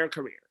his entire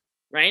career,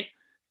 right?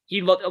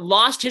 He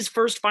lost his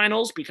first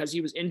finals because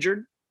he was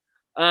injured.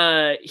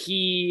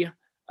 He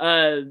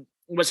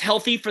was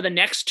healthy for the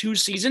next 2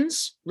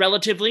 seasons,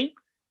 relatively,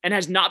 and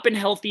has not been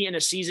healthy in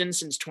a season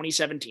since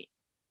 2017,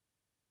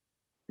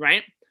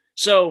 right?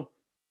 So,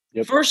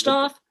 first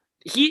off,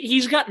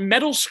 he's got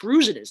metal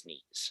screws in his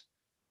knees.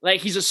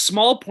 Like, he's a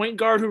small point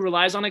guard who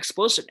relies on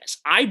explosiveness.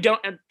 I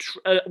don't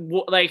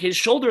like, his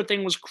shoulder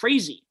thing was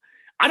crazy.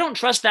 I don't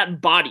trust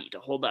that body to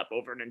hold up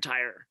over an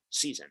entire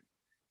season.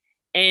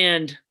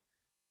 And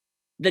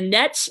the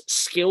Nets,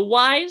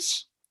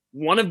 skill-wise,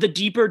 one of the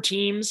deeper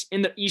teams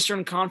in the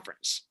Eastern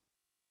Conference.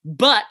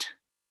 But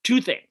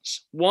 2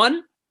 things.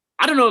 One,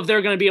 I don't know if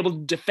they're going to be able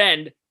to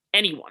defend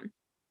anyone,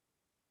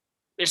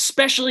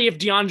 especially if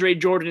DeAndre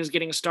Jordan is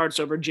getting starts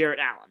over Jarrett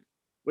Allen,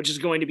 which is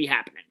going to be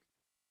happening.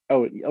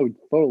 Oh,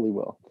 totally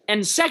will.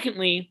 And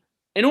secondly,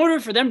 in order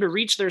for them to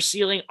reach their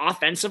ceiling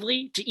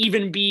offensively, to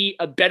even be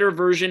a better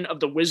version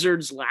of the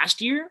Wizards last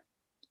year,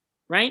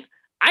 right?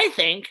 I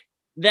think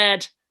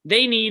that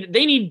they need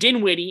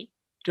Dinwiddie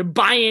to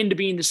buy into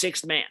being the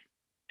 6th man.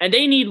 And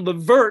they need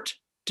LeVert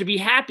to be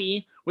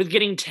happy with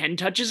getting 10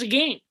 touches a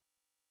game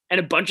and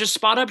a bunch of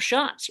spot-up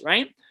shots,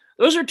 right?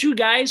 Those are 2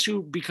 guys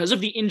who, because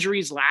of the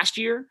injuries last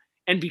year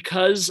and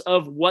because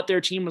of what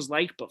their team was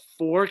like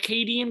before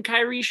KD and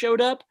Kyrie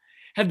showed up,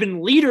 have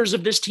been leaders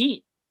of this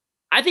team.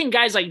 I think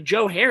guys like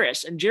Joe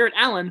Harris and Jarrett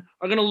Allen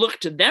are going to look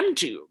to them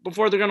 2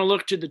 before they're going to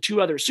look to the 2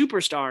 other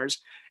superstars.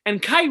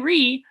 And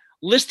Kyrie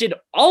listed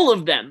all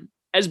of them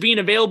as being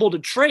available to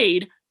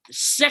trade the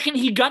second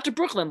he got to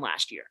Brooklyn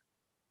last year,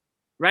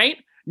 right?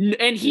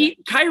 And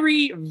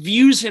Kyrie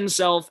views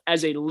himself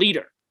as a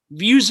leader,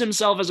 views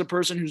himself as a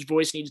person whose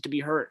voice needs to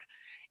be heard.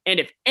 And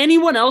if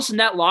anyone else in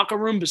that locker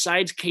room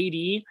besides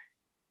KD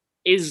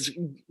is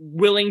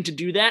willing to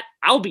do that,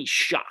 I'll be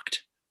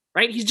shocked,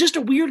 right? He's just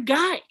a weird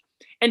guy.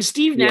 And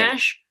Steve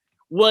Nash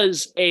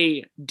was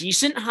a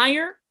decent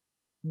hire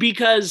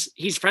because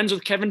he's friends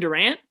with Kevin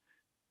Durant.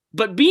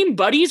 But being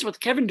buddies with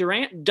Kevin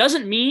Durant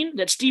doesn't mean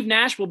that Steve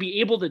Nash will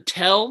be able to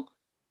tell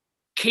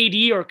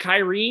KD or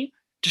Kyrie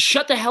to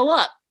shut the hell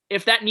up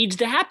if that needs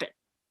to happen,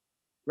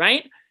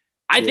 right?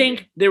 I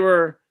think there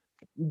were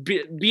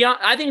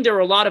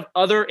a lot of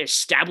other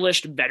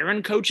established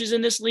veteran coaches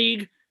in this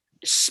league,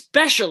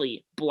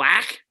 especially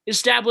Black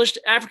established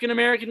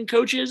African-American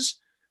coaches,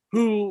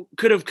 who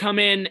could have come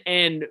in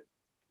and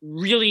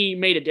really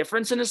made a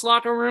difference in this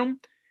locker room.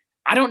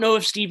 I don't know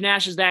if Steve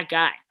Nash is that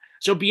guy.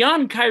 So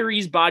beyond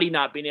Kyrie's body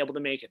not being able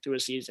to make it through a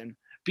season,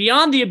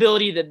 beyond the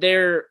ability that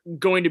they're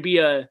going to be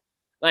a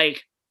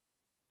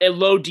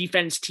low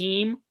defense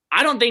team,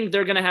 I don't think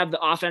they're going to have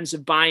the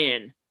offensive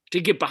buy-in to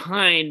get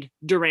behind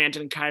Durant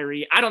and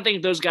Kyrie. I don't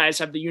think those guys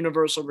have the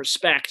universal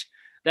respect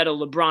that a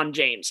LeBron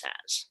James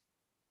has.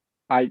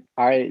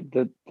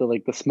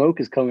 The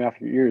smoke is coming off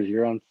your ears.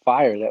 You're on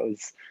fire. That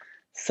was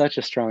such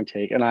a strong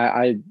take. And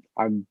I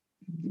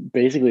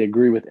basically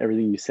agree with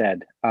everything you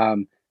said.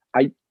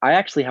 I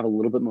actually have a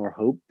little bit more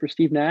hope for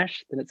Steve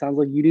Nash than it sounds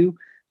like you do,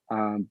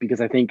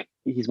 because I think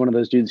he's one of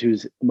those dudes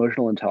whose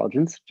emotional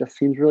intelligence just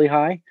seems really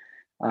high.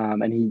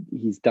 And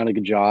he's done a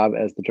good job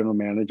as the general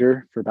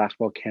manager for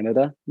Basketball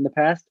Canada in the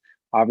past.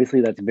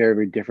 Obviously, that's very,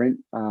 very different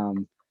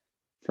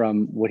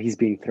from what he's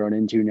being thrown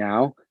into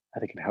now. I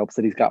think it helps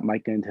that he's got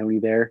Mike D'Antoni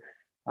there.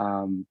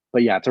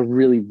 But yeah, it's a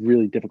really,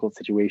 really difficult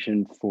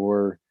situation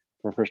for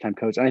a first-time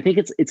coach. And I think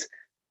it's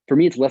for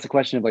me, it's less a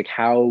question of like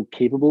how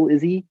capable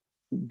is he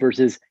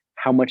versus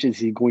how much is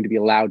he going to be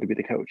allowed to be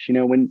the coach. You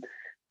know, when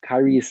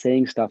Kyrie is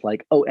saying stuff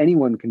like, "Oh,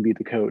 anyone can be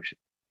the coach,"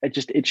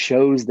 it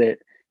shows that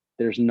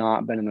there's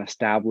not been an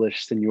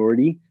established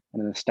seniority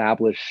and an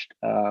established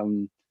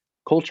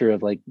culture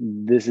of like,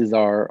 this is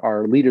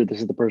our leader, this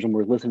is the person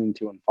we're listening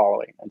to and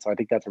following. And so I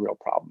think that's a real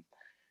problem.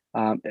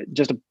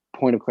 Just a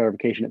point of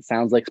clarification, it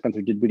sounds like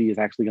Spencer Dinwiddie is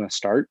actually going to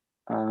start,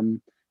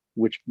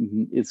 which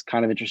is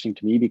kind of interesting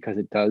to me because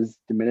it does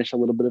diminish a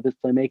little bit of his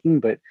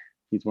playmaking, but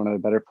he's one of the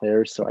better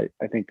players. So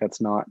I think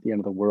that's not the end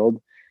of the world.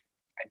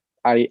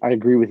 I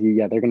agree with you.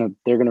 Yeah, they're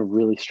gonna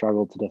really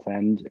struggle to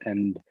defend,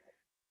 and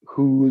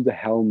who the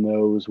hell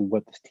knows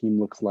what this team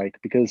looks like,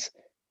 because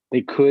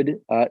they could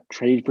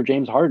trade for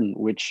James Harden,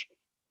 which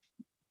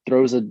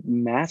throws a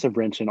massive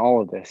wrench in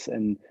all of this.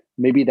 And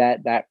maybe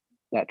that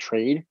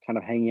trade kind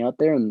of hanging out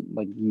there, and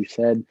like you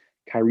said,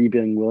 Kyrie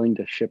being willing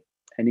to ship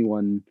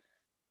anyone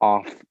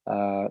off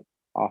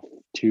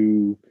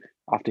to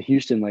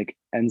Houston, like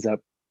ends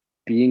up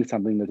being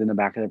something that's in the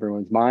back of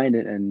everyone's mind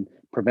and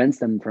prevents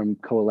them from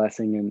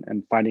coalescing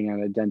and finding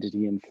an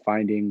identity and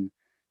finding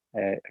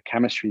a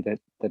chemistry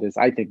that is,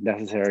 I think,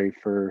 necessary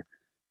for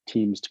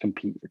teams to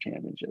compete for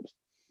championships.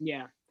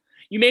 Yeah.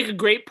 You make a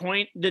great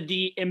point that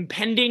the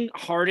impending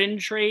Harden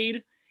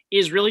trade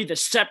is really the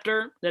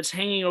scepter that's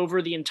hanging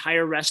over the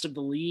entire rest of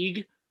the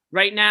league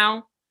right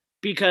now,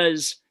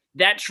 because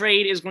that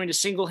trade is going to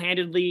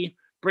single-handedly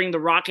bring the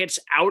Rockets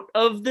out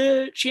of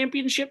the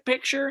championship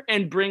picture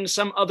and bring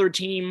some other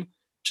team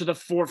to the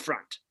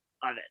forefront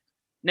of it.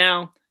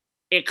 Now,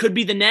 it could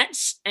be the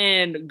Nets,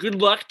 and good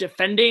luck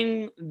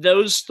defending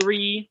those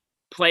three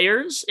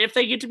players if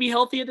they get to be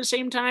healthy at the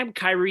same time,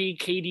 Kyrie,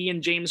 KD,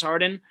 and James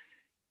Harden.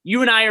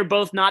 You and I are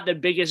both not the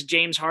biggest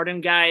James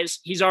Harden guys.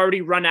 He's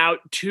already run out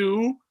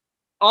 2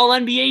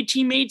 All-NBA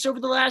teammates over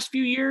the last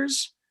few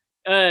years.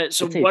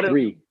 So what?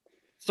 3.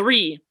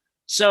 3.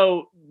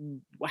 So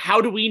how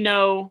do we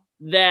know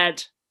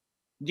that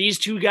these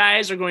 2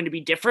 guys are going to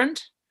be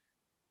different?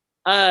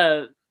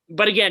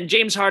 But again,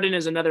 James Harden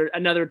is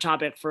another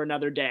topic for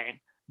another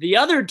day. The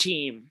other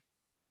team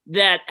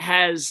that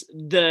has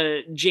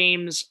the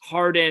James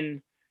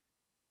Harden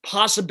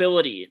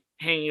possibility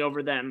hanging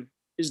over them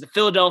is the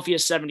Philadelphia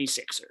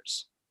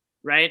 76ers,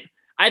 right?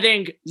 I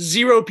think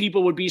 0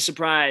 people would be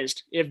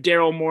surprised if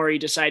Daryl Morey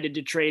decided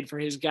to trade for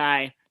his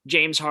guy,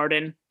 James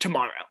Harden,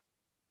 tomorrow,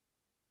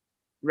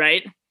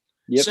 right?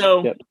 Yep,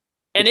 so, yep.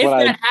 And if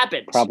that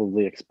happens,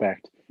 probably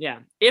expect. Yeah,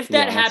 if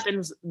that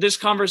happens, this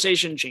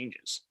conversation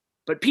changes.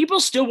 But people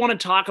still want to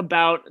talk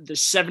about the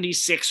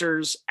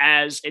 76ers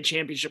as a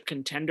championship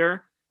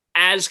contender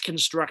as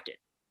constructed.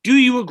 Do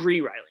you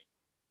agree, Riley?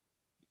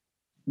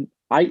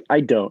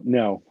 I don't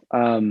know.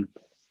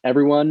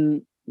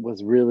 Everyone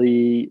was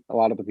really, a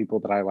lot of the people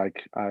that I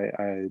like,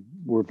 I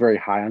were very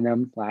high on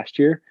them last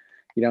year,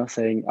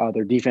 saying, oh,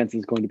 their defense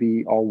is going to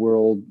be all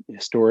world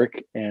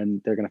historic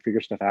and they're going to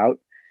figure stuff out.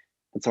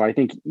 And so I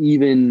think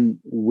even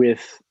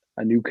with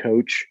a new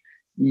coach,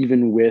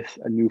 even with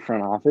a new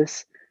front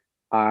office,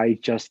 I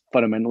just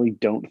fundamentally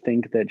don't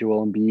think that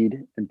Joel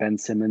Embiid and Ben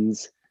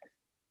Simmons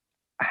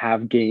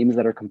have games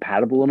that are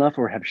compatible enough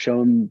or have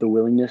shown the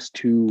willingness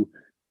to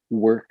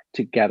work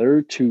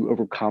together to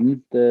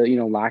overcome the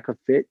lack of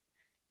fit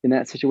in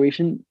that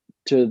situation,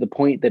 to the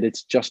point that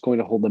it's just going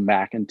to hold them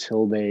back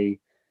until they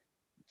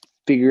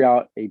figure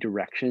out a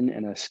direction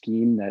and a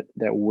scheme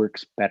that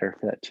works better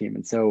for that team.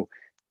 And so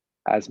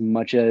as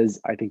much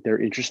as I think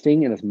they're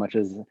interesting and as much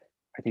as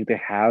I think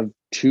they have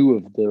 2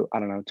 of the,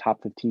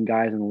 top 15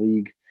 guys in the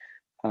league,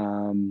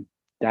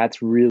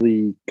 that's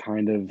really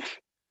kind of,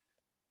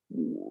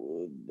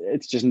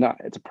 it's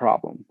a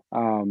problem.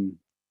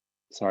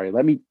 Sorry,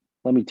 let me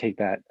take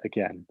that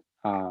again.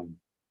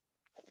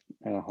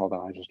 Hold on,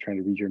 I was just trying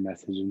to read your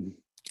message. And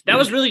that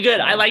was really good.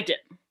 I liked it.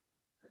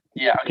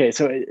 Yeah. Okay.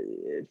 So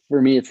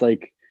for me, it's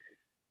like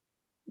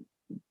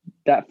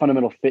that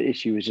fundamental fit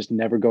issue is just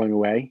never going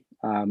away.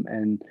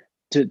 And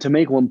to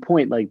make one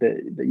point like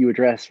that you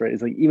addressed, right,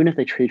 is like, even if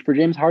they trade for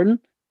James Harden,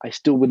 I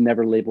still would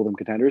never label them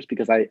contenders,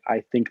 because I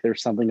think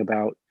there's something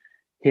about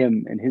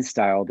him and his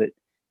style that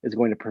is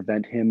going to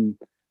prevent him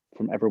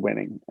from ever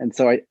winning. And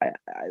so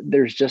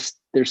there's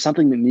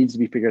something that needs to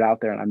be figured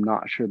out there. And I'm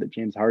not sure that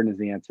James Harden is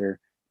the answer,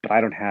 but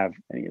I don't have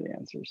any of the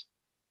answers.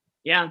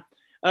 Yeah.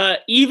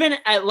 Even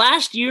at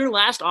last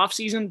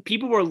offseason,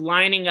 people were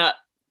lining up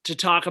to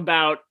talk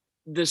about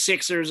the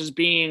Sixers as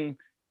being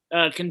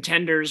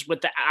contenders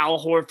with the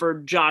Al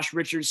Horford, Josh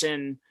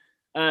Richardson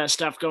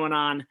stuff going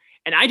on.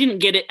 And I didn't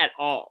get it at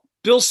all.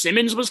 Bill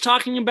Simmons was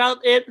talking about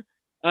it.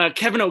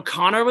 Kevin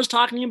O'Connor was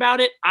talking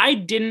about it. I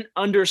didn't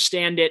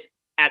understand it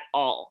at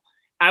all.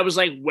 I was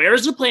like,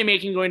 where's the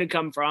playmaking going to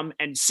come from?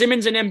 And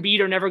Simmons and Embiid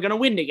are never going to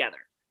win together.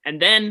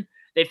 And then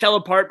they fell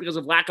apart because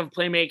of lack of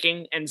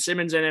playmaking and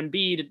Simmons and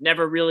Embiid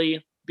never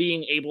really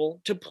being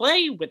able to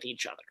play with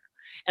each other.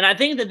 And I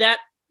think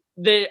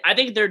I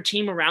think their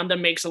team around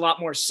them makes a lot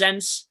more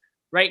sense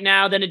right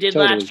now than it did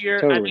last year.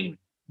 Totally. I think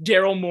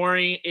Daryl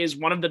Morey is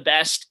one of the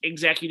best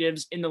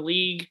executives in the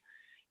league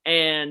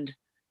and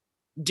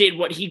did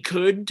what he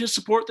could to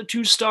support the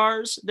 2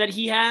 stars that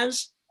he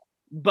has,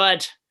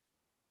 but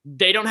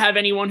they don't have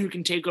anyone who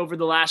can take over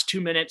the last 2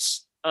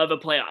 minutes of a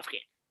playoff game.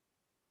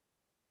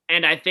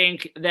 And I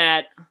think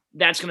that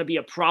that's going to be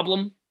a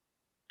problem.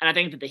 And I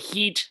think that the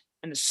Heat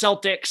and the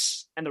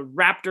Celtics and the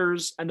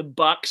Raptors and the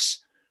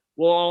Bucks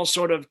will all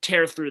sort of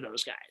tear through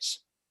those guys.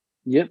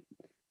 Yep.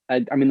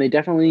 I mean, they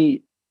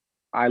definitely,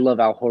 I love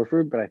Al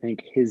Horford, but I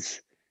think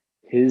his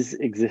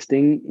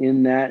existing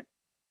in that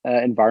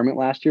environment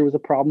last year was a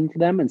problem for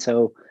them. And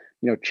so,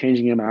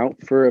 changing him out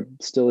for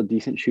still a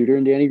decent shooter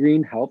in Danny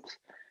Green helps.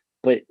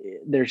 But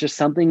there's just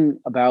something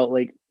about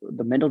like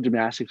the mental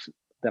gymnastics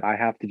that I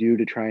have to do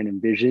to try and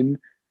envision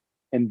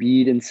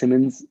Embiid and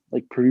Simmons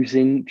like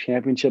producing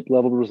championship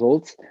level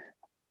results.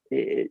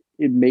 It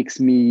makes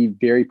me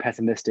very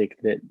pessimistic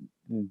that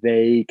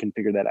they can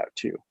figure that out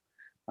too,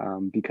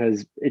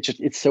 because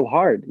it's so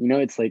hard.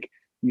 It's like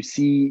you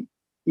see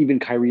even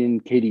Kyrie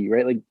and KD,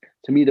 right? Like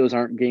to me, those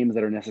aren't games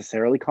that are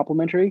necessarily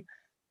complementary,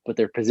 but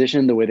their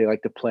position, the way they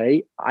like to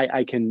play,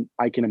 I can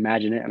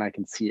imagine it and I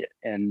can see it.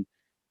 And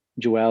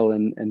Joel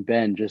and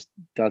Ben just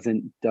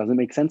doesn't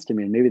make sense to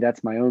me. And maybe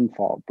that's my own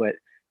fault, but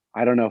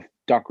I don't know if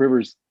Doc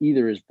Rivers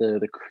either is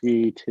the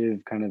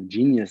creative kind of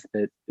genius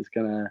that is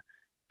gonna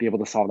be able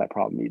to solve that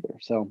problem either.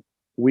 So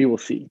we will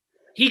see.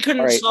 He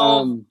couldn't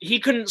solve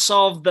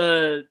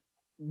the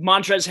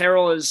Montrezl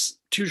Harrell is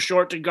too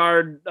short to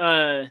guard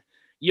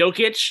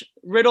Jokic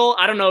riddle.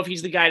 I don't know if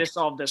he's the guy to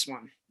solve this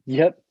one.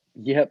 Yep,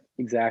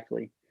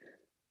 exactly.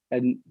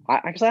 And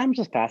I'm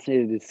just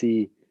fascinated to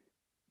see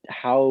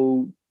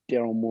how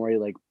Daryl Morey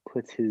like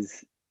puts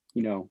his,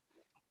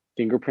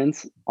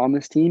 fingerprints on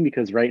this team,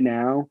 because right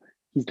now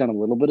he's done a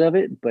little bit of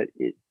it, but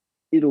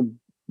it'll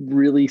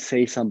really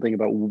say something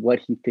about what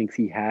he thinks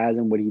he has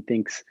and what he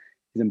thinks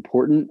is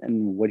important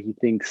and what he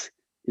thinks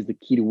is the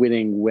key to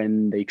winning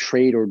when they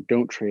trade or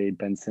don't trade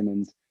Ben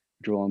Simmons,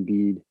 Joel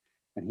Embiid,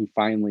 and he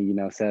finally,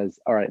 says,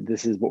 all right,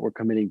 this is what we're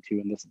committing to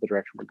and this is the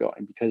direction we're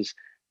going. Because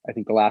I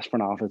think the last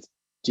front office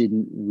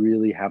didn't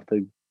really have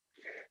the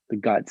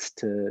guts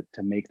to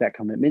make that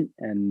commitment,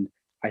 and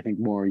I think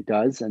Morey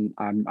does, and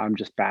I'm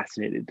just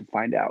fascinated to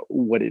find out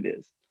what it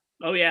is.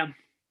 Oh yeah.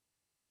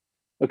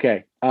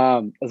 Okay.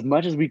 As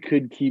much as we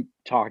could keep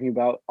talking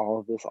about all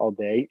of this all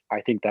day,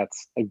 I think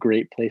that's a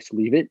great place to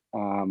leave it.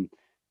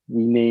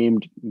 We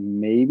named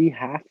maybe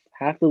half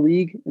the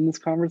league in this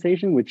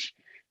conversation, which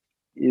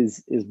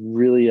is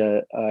really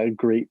a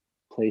great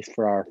place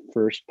for our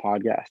first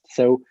podcast.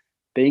 So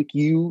thank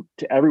you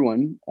to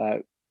everyone,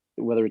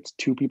 whether it's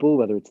 2 people,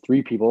 whether it's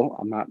 3 people,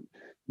 I'm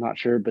not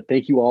sure, but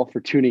thank you all for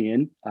tuning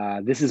in.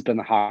 This has been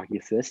the Hockey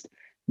Assist.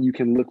 You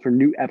can look for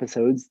new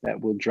episodes that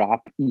will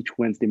drop each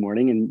Wednesday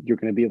morning, and you're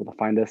going to be able to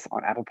find us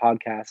on Apple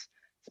Podcasts,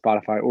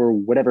 Spotify, or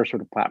whatever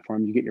sort of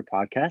platform you get your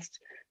podcasts.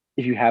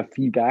 If you have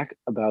feedback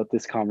about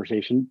this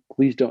conversation,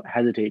 please don't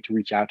hesitate to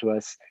reach out to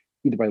us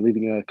either by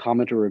leaving a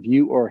comment or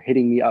review or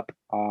hitting me up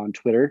on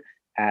Twitter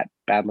at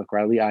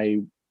BadLuckRiley.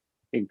 I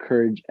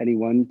encourage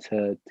anyone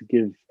to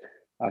give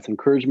us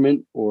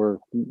encouragement or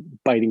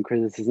biting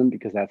criticism,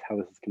 because that's how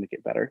this is going to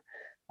get better.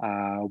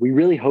 We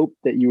really hope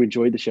that you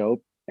enjoyed the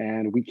show,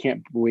 and we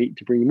can't wait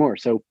to bring you more.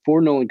 So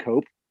for Nolan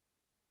Cope,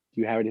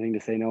 do you have anything to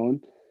say,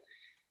 Nolan?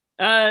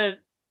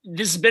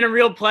 This has been a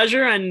real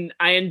pleasure, and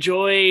I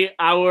enjoy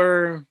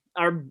our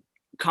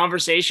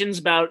conversations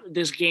about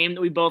this game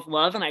that we both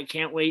love, and I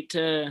can't wait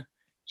to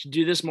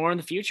do this more in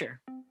the future.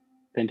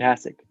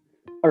 Fantastic.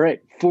 All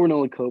right, for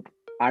Nolan Cope,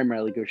 I'm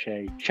Riley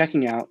Gaucher,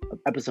 checking out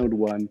episode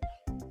 1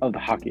 of the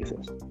Hockey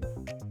Assist.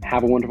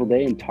 Have a wonderful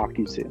day and talk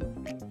to you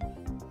soon.